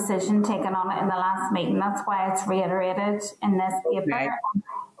firm decision taken on it in the last meeting. That's why it's reiterated in this paper. Okay.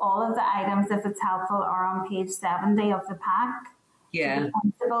 All of the items, if it's helpful, are on page 70 of the pack. Yeah. So the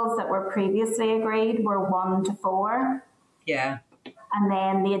principles that were previously agreed were 1 to 4. Yeah. And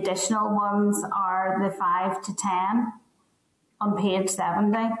then the additional ones are the 5 to 10 on page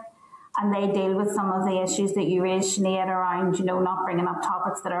 70. And they deal with some of the issues that you raised, Sinead, around, not bringing up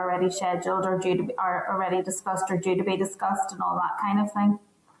topics that are already scheduled or are already discussed or due to be discussed and all that kind of thing.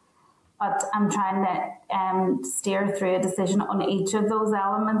 But I'm trying to steer through a decision on each of those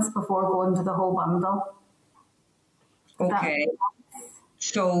elements before going to the whole bundle. Okay.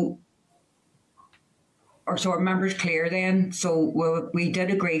 So are members clear then? So we did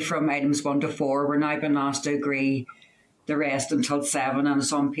agree from items 1 to 4. We're now being asked to agree the rest until 7, and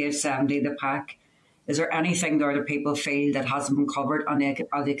it's on page 70 of the pack. Is there anything there that people feel that hasn't been covered, and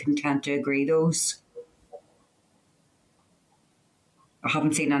are they content to agree those? I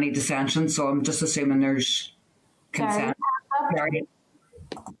haven't seen any dissension, so I'm just assuming there's consent.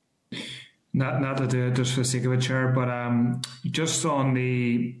 Not to do it just for the sake of it, Chair, but just on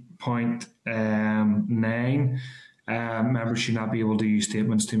the point 9, members should not be able to use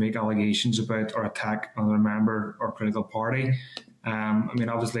statements to make allegations about or attack another member or political party.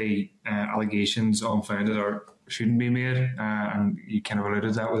 Obviously, allegations unfounded or shouldn't be made, and you kind of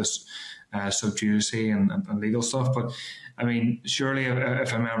alluded to that with sub judice and legal stuff. But surely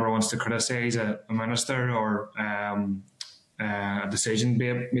if a member wants to criticise a minister or a decision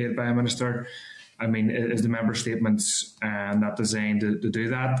made by a minister, is the member statements not designed to do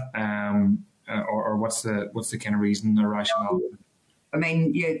that? Or what's the kind of reason or rationale?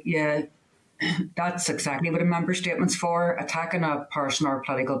 Yeah, that's exactly what a member statement's for. Attacking a person or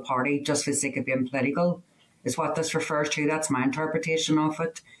political party just for the sake of being political is what this refers to. That's my interpretation of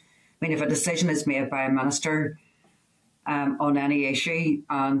it. If a decision is made by a minister on any issue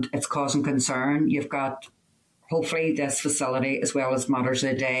and it's causing concern, you've got hopefully this facility as well as matters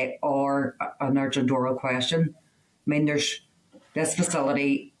of the day or an urgent oral question. There's this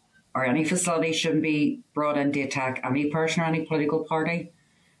facility or any facility shouldn't be brought in to attack any person or any political party.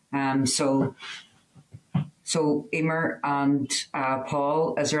 So Emer and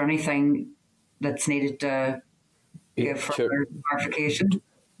Paul, is there anything that's needed to give further clarification?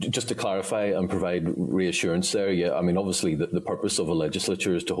 just to clarify and provide reassurance there, yeah, I mean, obviously the purpose of a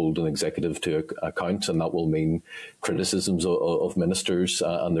legislature is to hold an executive to account, and that will mean criticisms of ministers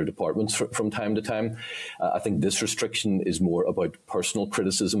and their departments from time to time. I think this restriction is more about personal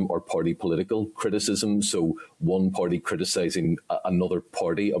criticism or party political criticism, so one party criticising another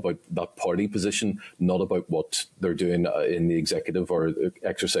party about that party position, not about what they're doing in the executive or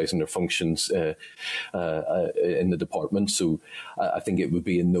exercising their functions in the department. So I think it would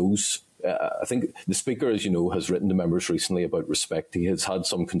be in those. I think the Speaker, as you know, has written to members recently about respect. He has had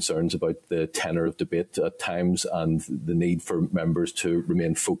some concerns about the tenor of debate at times and the need for members to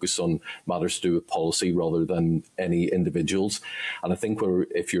remain focused on matters to do with policy rather than any individuals. And I think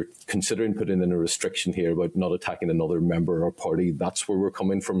if you're considering putting in a restriction here about not attacking another member or party, that's where we're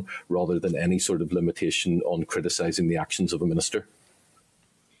coming from, rather than any sort of limitation on criticising the actions of a minister.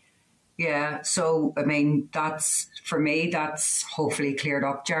 Yeah, so, I mean, for me, that's hopefully cleared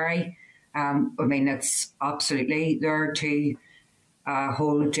up, Jerry. I mean, it's absolutely there to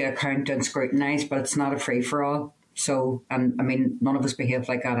hold to account and scrutinise, but it's not a free-for-all. So, and I mean, none of us behave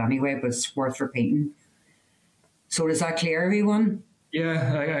like that anyway, but it's worth repeating. So does that clear everyone?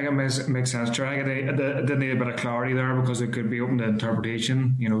 Yeah, it makes sense, Jerry. I did need a bit of clarity there because it could be open to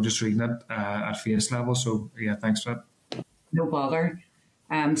interpretation, just reading it at face level. So, yeah, thanks for that. No bother.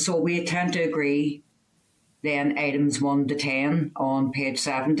 So we tend to agree then items 1 to 10 on page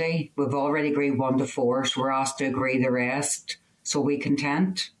 70. We've already agreed 1 to 4, so we're asked to agree the rest. So we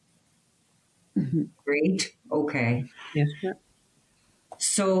content? Mm-hmm. Agreed? Okay. Yes, sir.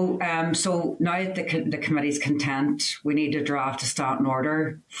 So now that the committee's content, we need to draft a standing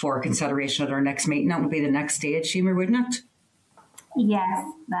order for consideration at our next meeting. That would be the next stage, Emer, wouldn't it?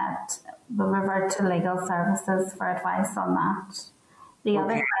 Yes, that will revert to legal services for advice on that. The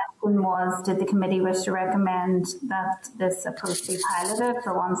other question was, did the committee wish to recommend that this approach be piloted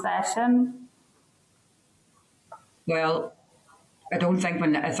for one session? Well, I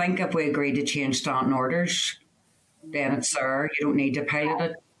think if we agree to change standing orders, then it's there. You don't need to pilot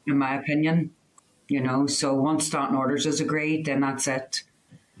it, in my opinion. So once standing orders is agreed, then that's it.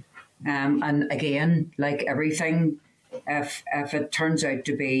 And again, like everything, if it turns out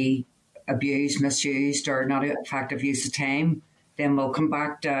to be abused, misused, or not effective use of time, then we'll come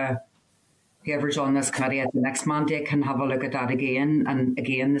back to whoever's on this committee at the next mandate can have a look at that again. And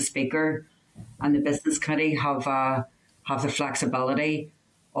again, the Speaker and the Business Committee have the flexibility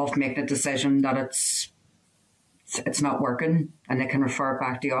of making a decision that it's not working, and they can refer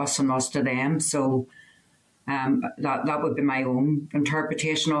back to us and us to them. So that would be my own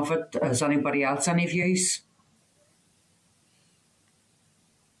interpretation of it. Has anybody else any views?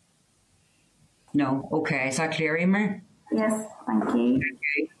 No. Okay. Is that clear, Emer? Yes, thank you.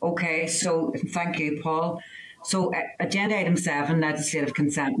 Okay, so thank you, Paul. So agenda item 7, legislative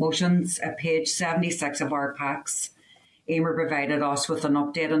consent motions, at page 76 of our packs, Emer provided us with an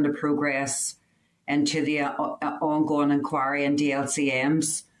update on the progress into the ongoing inquiry in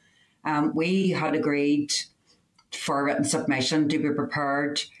DLCMs. We had agreed for written submission to be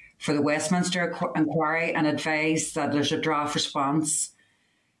prepared for the Westminster inquiry and advised that there's a draft response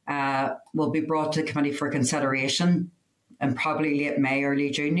will be brought to the committee for consideration in probably late May, early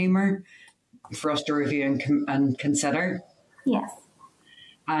June, Emer, for us to review and consider. Yes.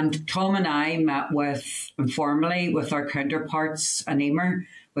 And Tom and I met informally with our counterparts, and Emer,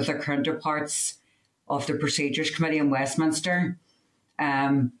 with our counterparts of the Procedures Committee in Westminster.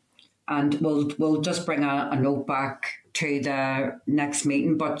 And we'll just bring a note back to the next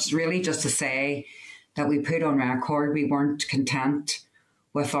meeting, but it's really just to say that we put on record we weren't content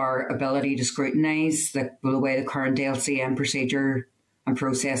with our ability to scrutinise the way the current LCM procedure and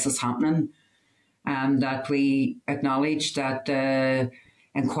process is happening, and that we acknowledge that the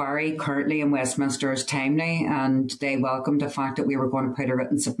inquiry currently in Westminster is timely, and they welcomed the fact that we were going to put a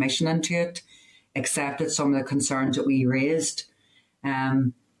written submission into it, accepted some of the concerns that we raised.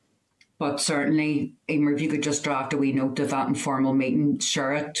 But certainly, Emer, if you could just draft a wee note of that informal meeting,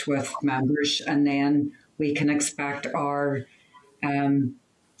 share it with members, and then we can expect our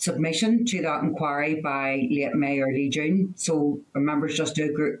submission to that inquiry by late May, early June. So are members just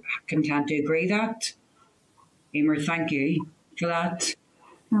content to agree that? Emer, thank you for that.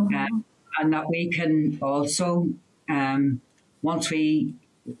 And that we can also, once we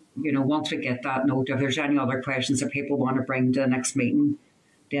get that note, if there's any other questions that people want to bring to the next meeting,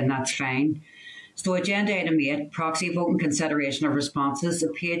 then that's fine. So agenda item 8, proxy vote and consideration of responses.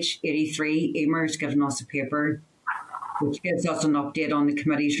 At page 83, Emer has given us a paper which gives us an update on the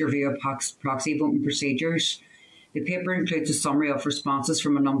committee's review of proxy voting procedures. The paper includes a summary of responses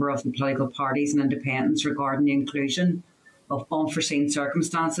from a number of the political parties and independents regarding the inclusion of unforeseen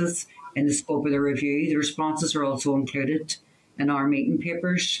circumstances in the scope of the review. The responses are also included in our meeting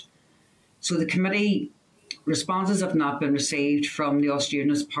papers. So the committee responses have not been received from the Ulster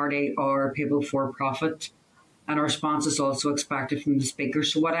Unionist Party or People for Profit, and a response is also expected from the Speaker.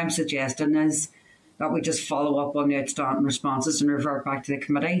 So what I'm suggesting is that we just follow up on the outstanding responses and revert back to the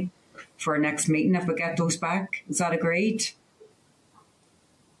committee for our next meeting if we get those back. Is that agreed?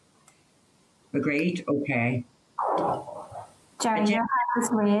 Agreed? Okay. Jerry, your hand is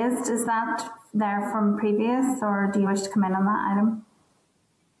raised. Is that there from previous, or do you wish to come in on that item?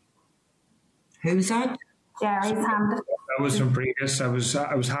 Who's that? Jerry's hand. That was from previous. I was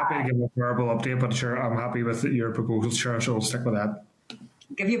happy to give a verbal update, but sure, I'm happy with your proposal, sure, so we'll stick with that.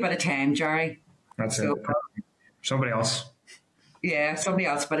 Give you a bit of time, Jerry. That's it. Somebody else. Yeah, somebody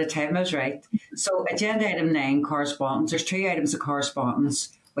else, but a time is right. So agenda item 9, correspondence. There's 2 items of correspondence,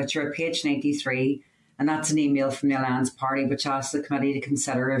 which are at page 93, and that's an email from the Alliance Party, which asks the committee to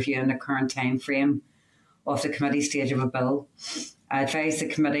consider reviewing the current time frame of the committee stage of a bill. I advise the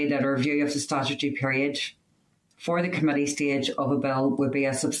committee that a review of the statutory period for the committee stage of a bill would be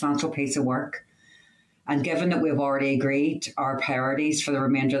a substantial piece of work. And given that we've already agreed our priorities for the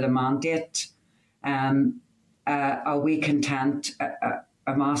remainder of the mandate, are we content?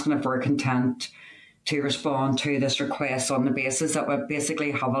 I'm asking if we're content to respond to this request on the basis that we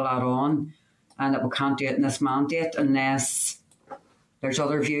basically have a lot on and that we can't do it in this mandate unless there's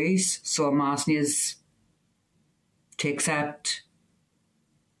other views. So I'm asking you to accept.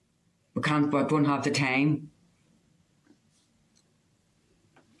 We don't have the time.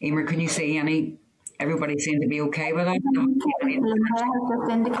 Emer, can you see any? Everybody seemed to be okay with it. Linda has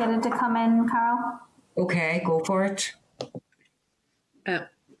just indicated to come in, Carol. Okay, go for it.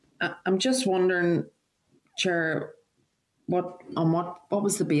 I'm just wondering, Chair, what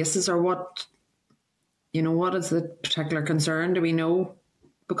was the basis, or what is the particular concern? Do we know?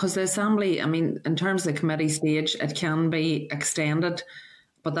 Because the Assembly, I mean, in terms of the committee stage, it can be extended,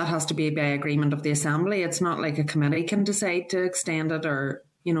 but that has to be by agreement of the Assembly. It's not like a committee can decide to extend it, or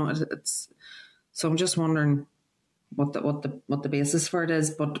it's. So I'm just wondering what the basis for it is,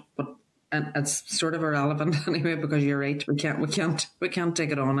 but it's sort of irrelevant anyway, because you're right. We can't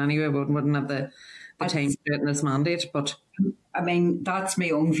take it on anyway. We wouldn't have the time to do it in this mandate. But I mean, that's my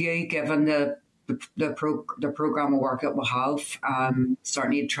own view, given the programme of work that we have.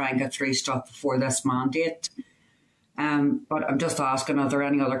 Certainly try and get through stuff before this mandate. But I'm just asking, are there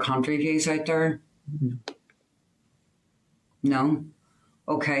any other country views out there? No?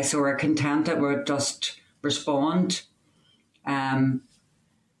 Okay, so we're content that we'll just respond and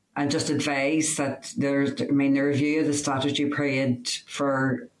just advise that the review of the statutory period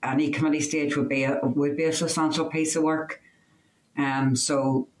for any committee stage would be a substantial piece of work.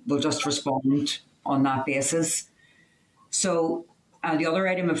 So we'll just respond on that basis. So the other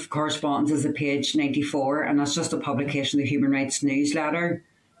item of correspondence is at page 94, and that's just a publication of the Human Rights newsletter.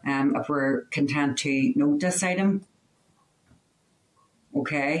 If we're content to note this item.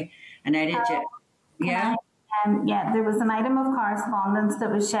 Okay. And I did, yeah? There was an item of correspondence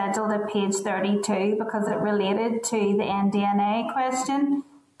that was scheduled at page 32 because it related to the NDNA question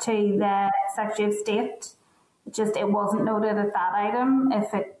to the Secretary of State. It wasn't noted at that item.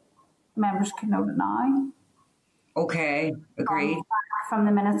 Members could note it now. Okay, agreed. From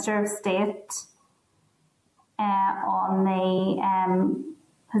the Minister of State on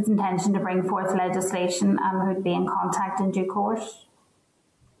his intention to bring forth legislation and would be in contact in due course.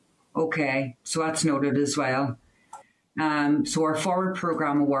 Okay, so that's noted as well. So our forward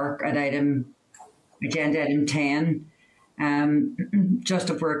programme of work at agenda item 10, just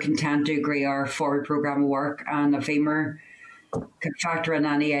if we're content to agree our forward programme of work, and if Emer could factor in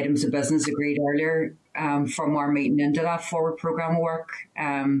any items of business agreed earlier from our meeting into that forward programme of work.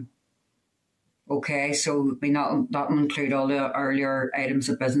 Okay, so that will include all the earlier items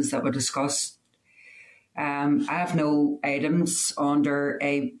of business that we discussed. I have no items under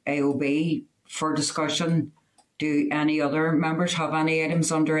AOB for discussion. Do any other members have any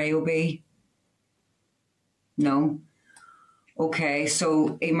items under AOB? No? Okay,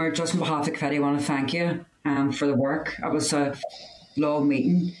 so Emer, just on behalf of the committee, I want to thank you for the work. It was a long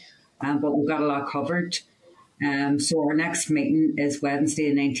meeting, but we've got a lot covered. So our next meeting is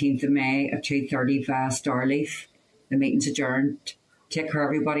Wednesday the 19th of May at 2:30 via Starleaf. The meeting's adjourned. Take care,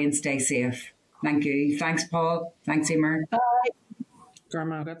 everybody, and stay safe. Thank you. Thanks, Paul. Thanks, Emer. Bye.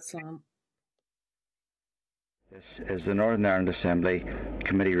 This is the Northern Ireland Assembly,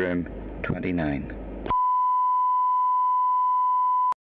 Committee Room 29.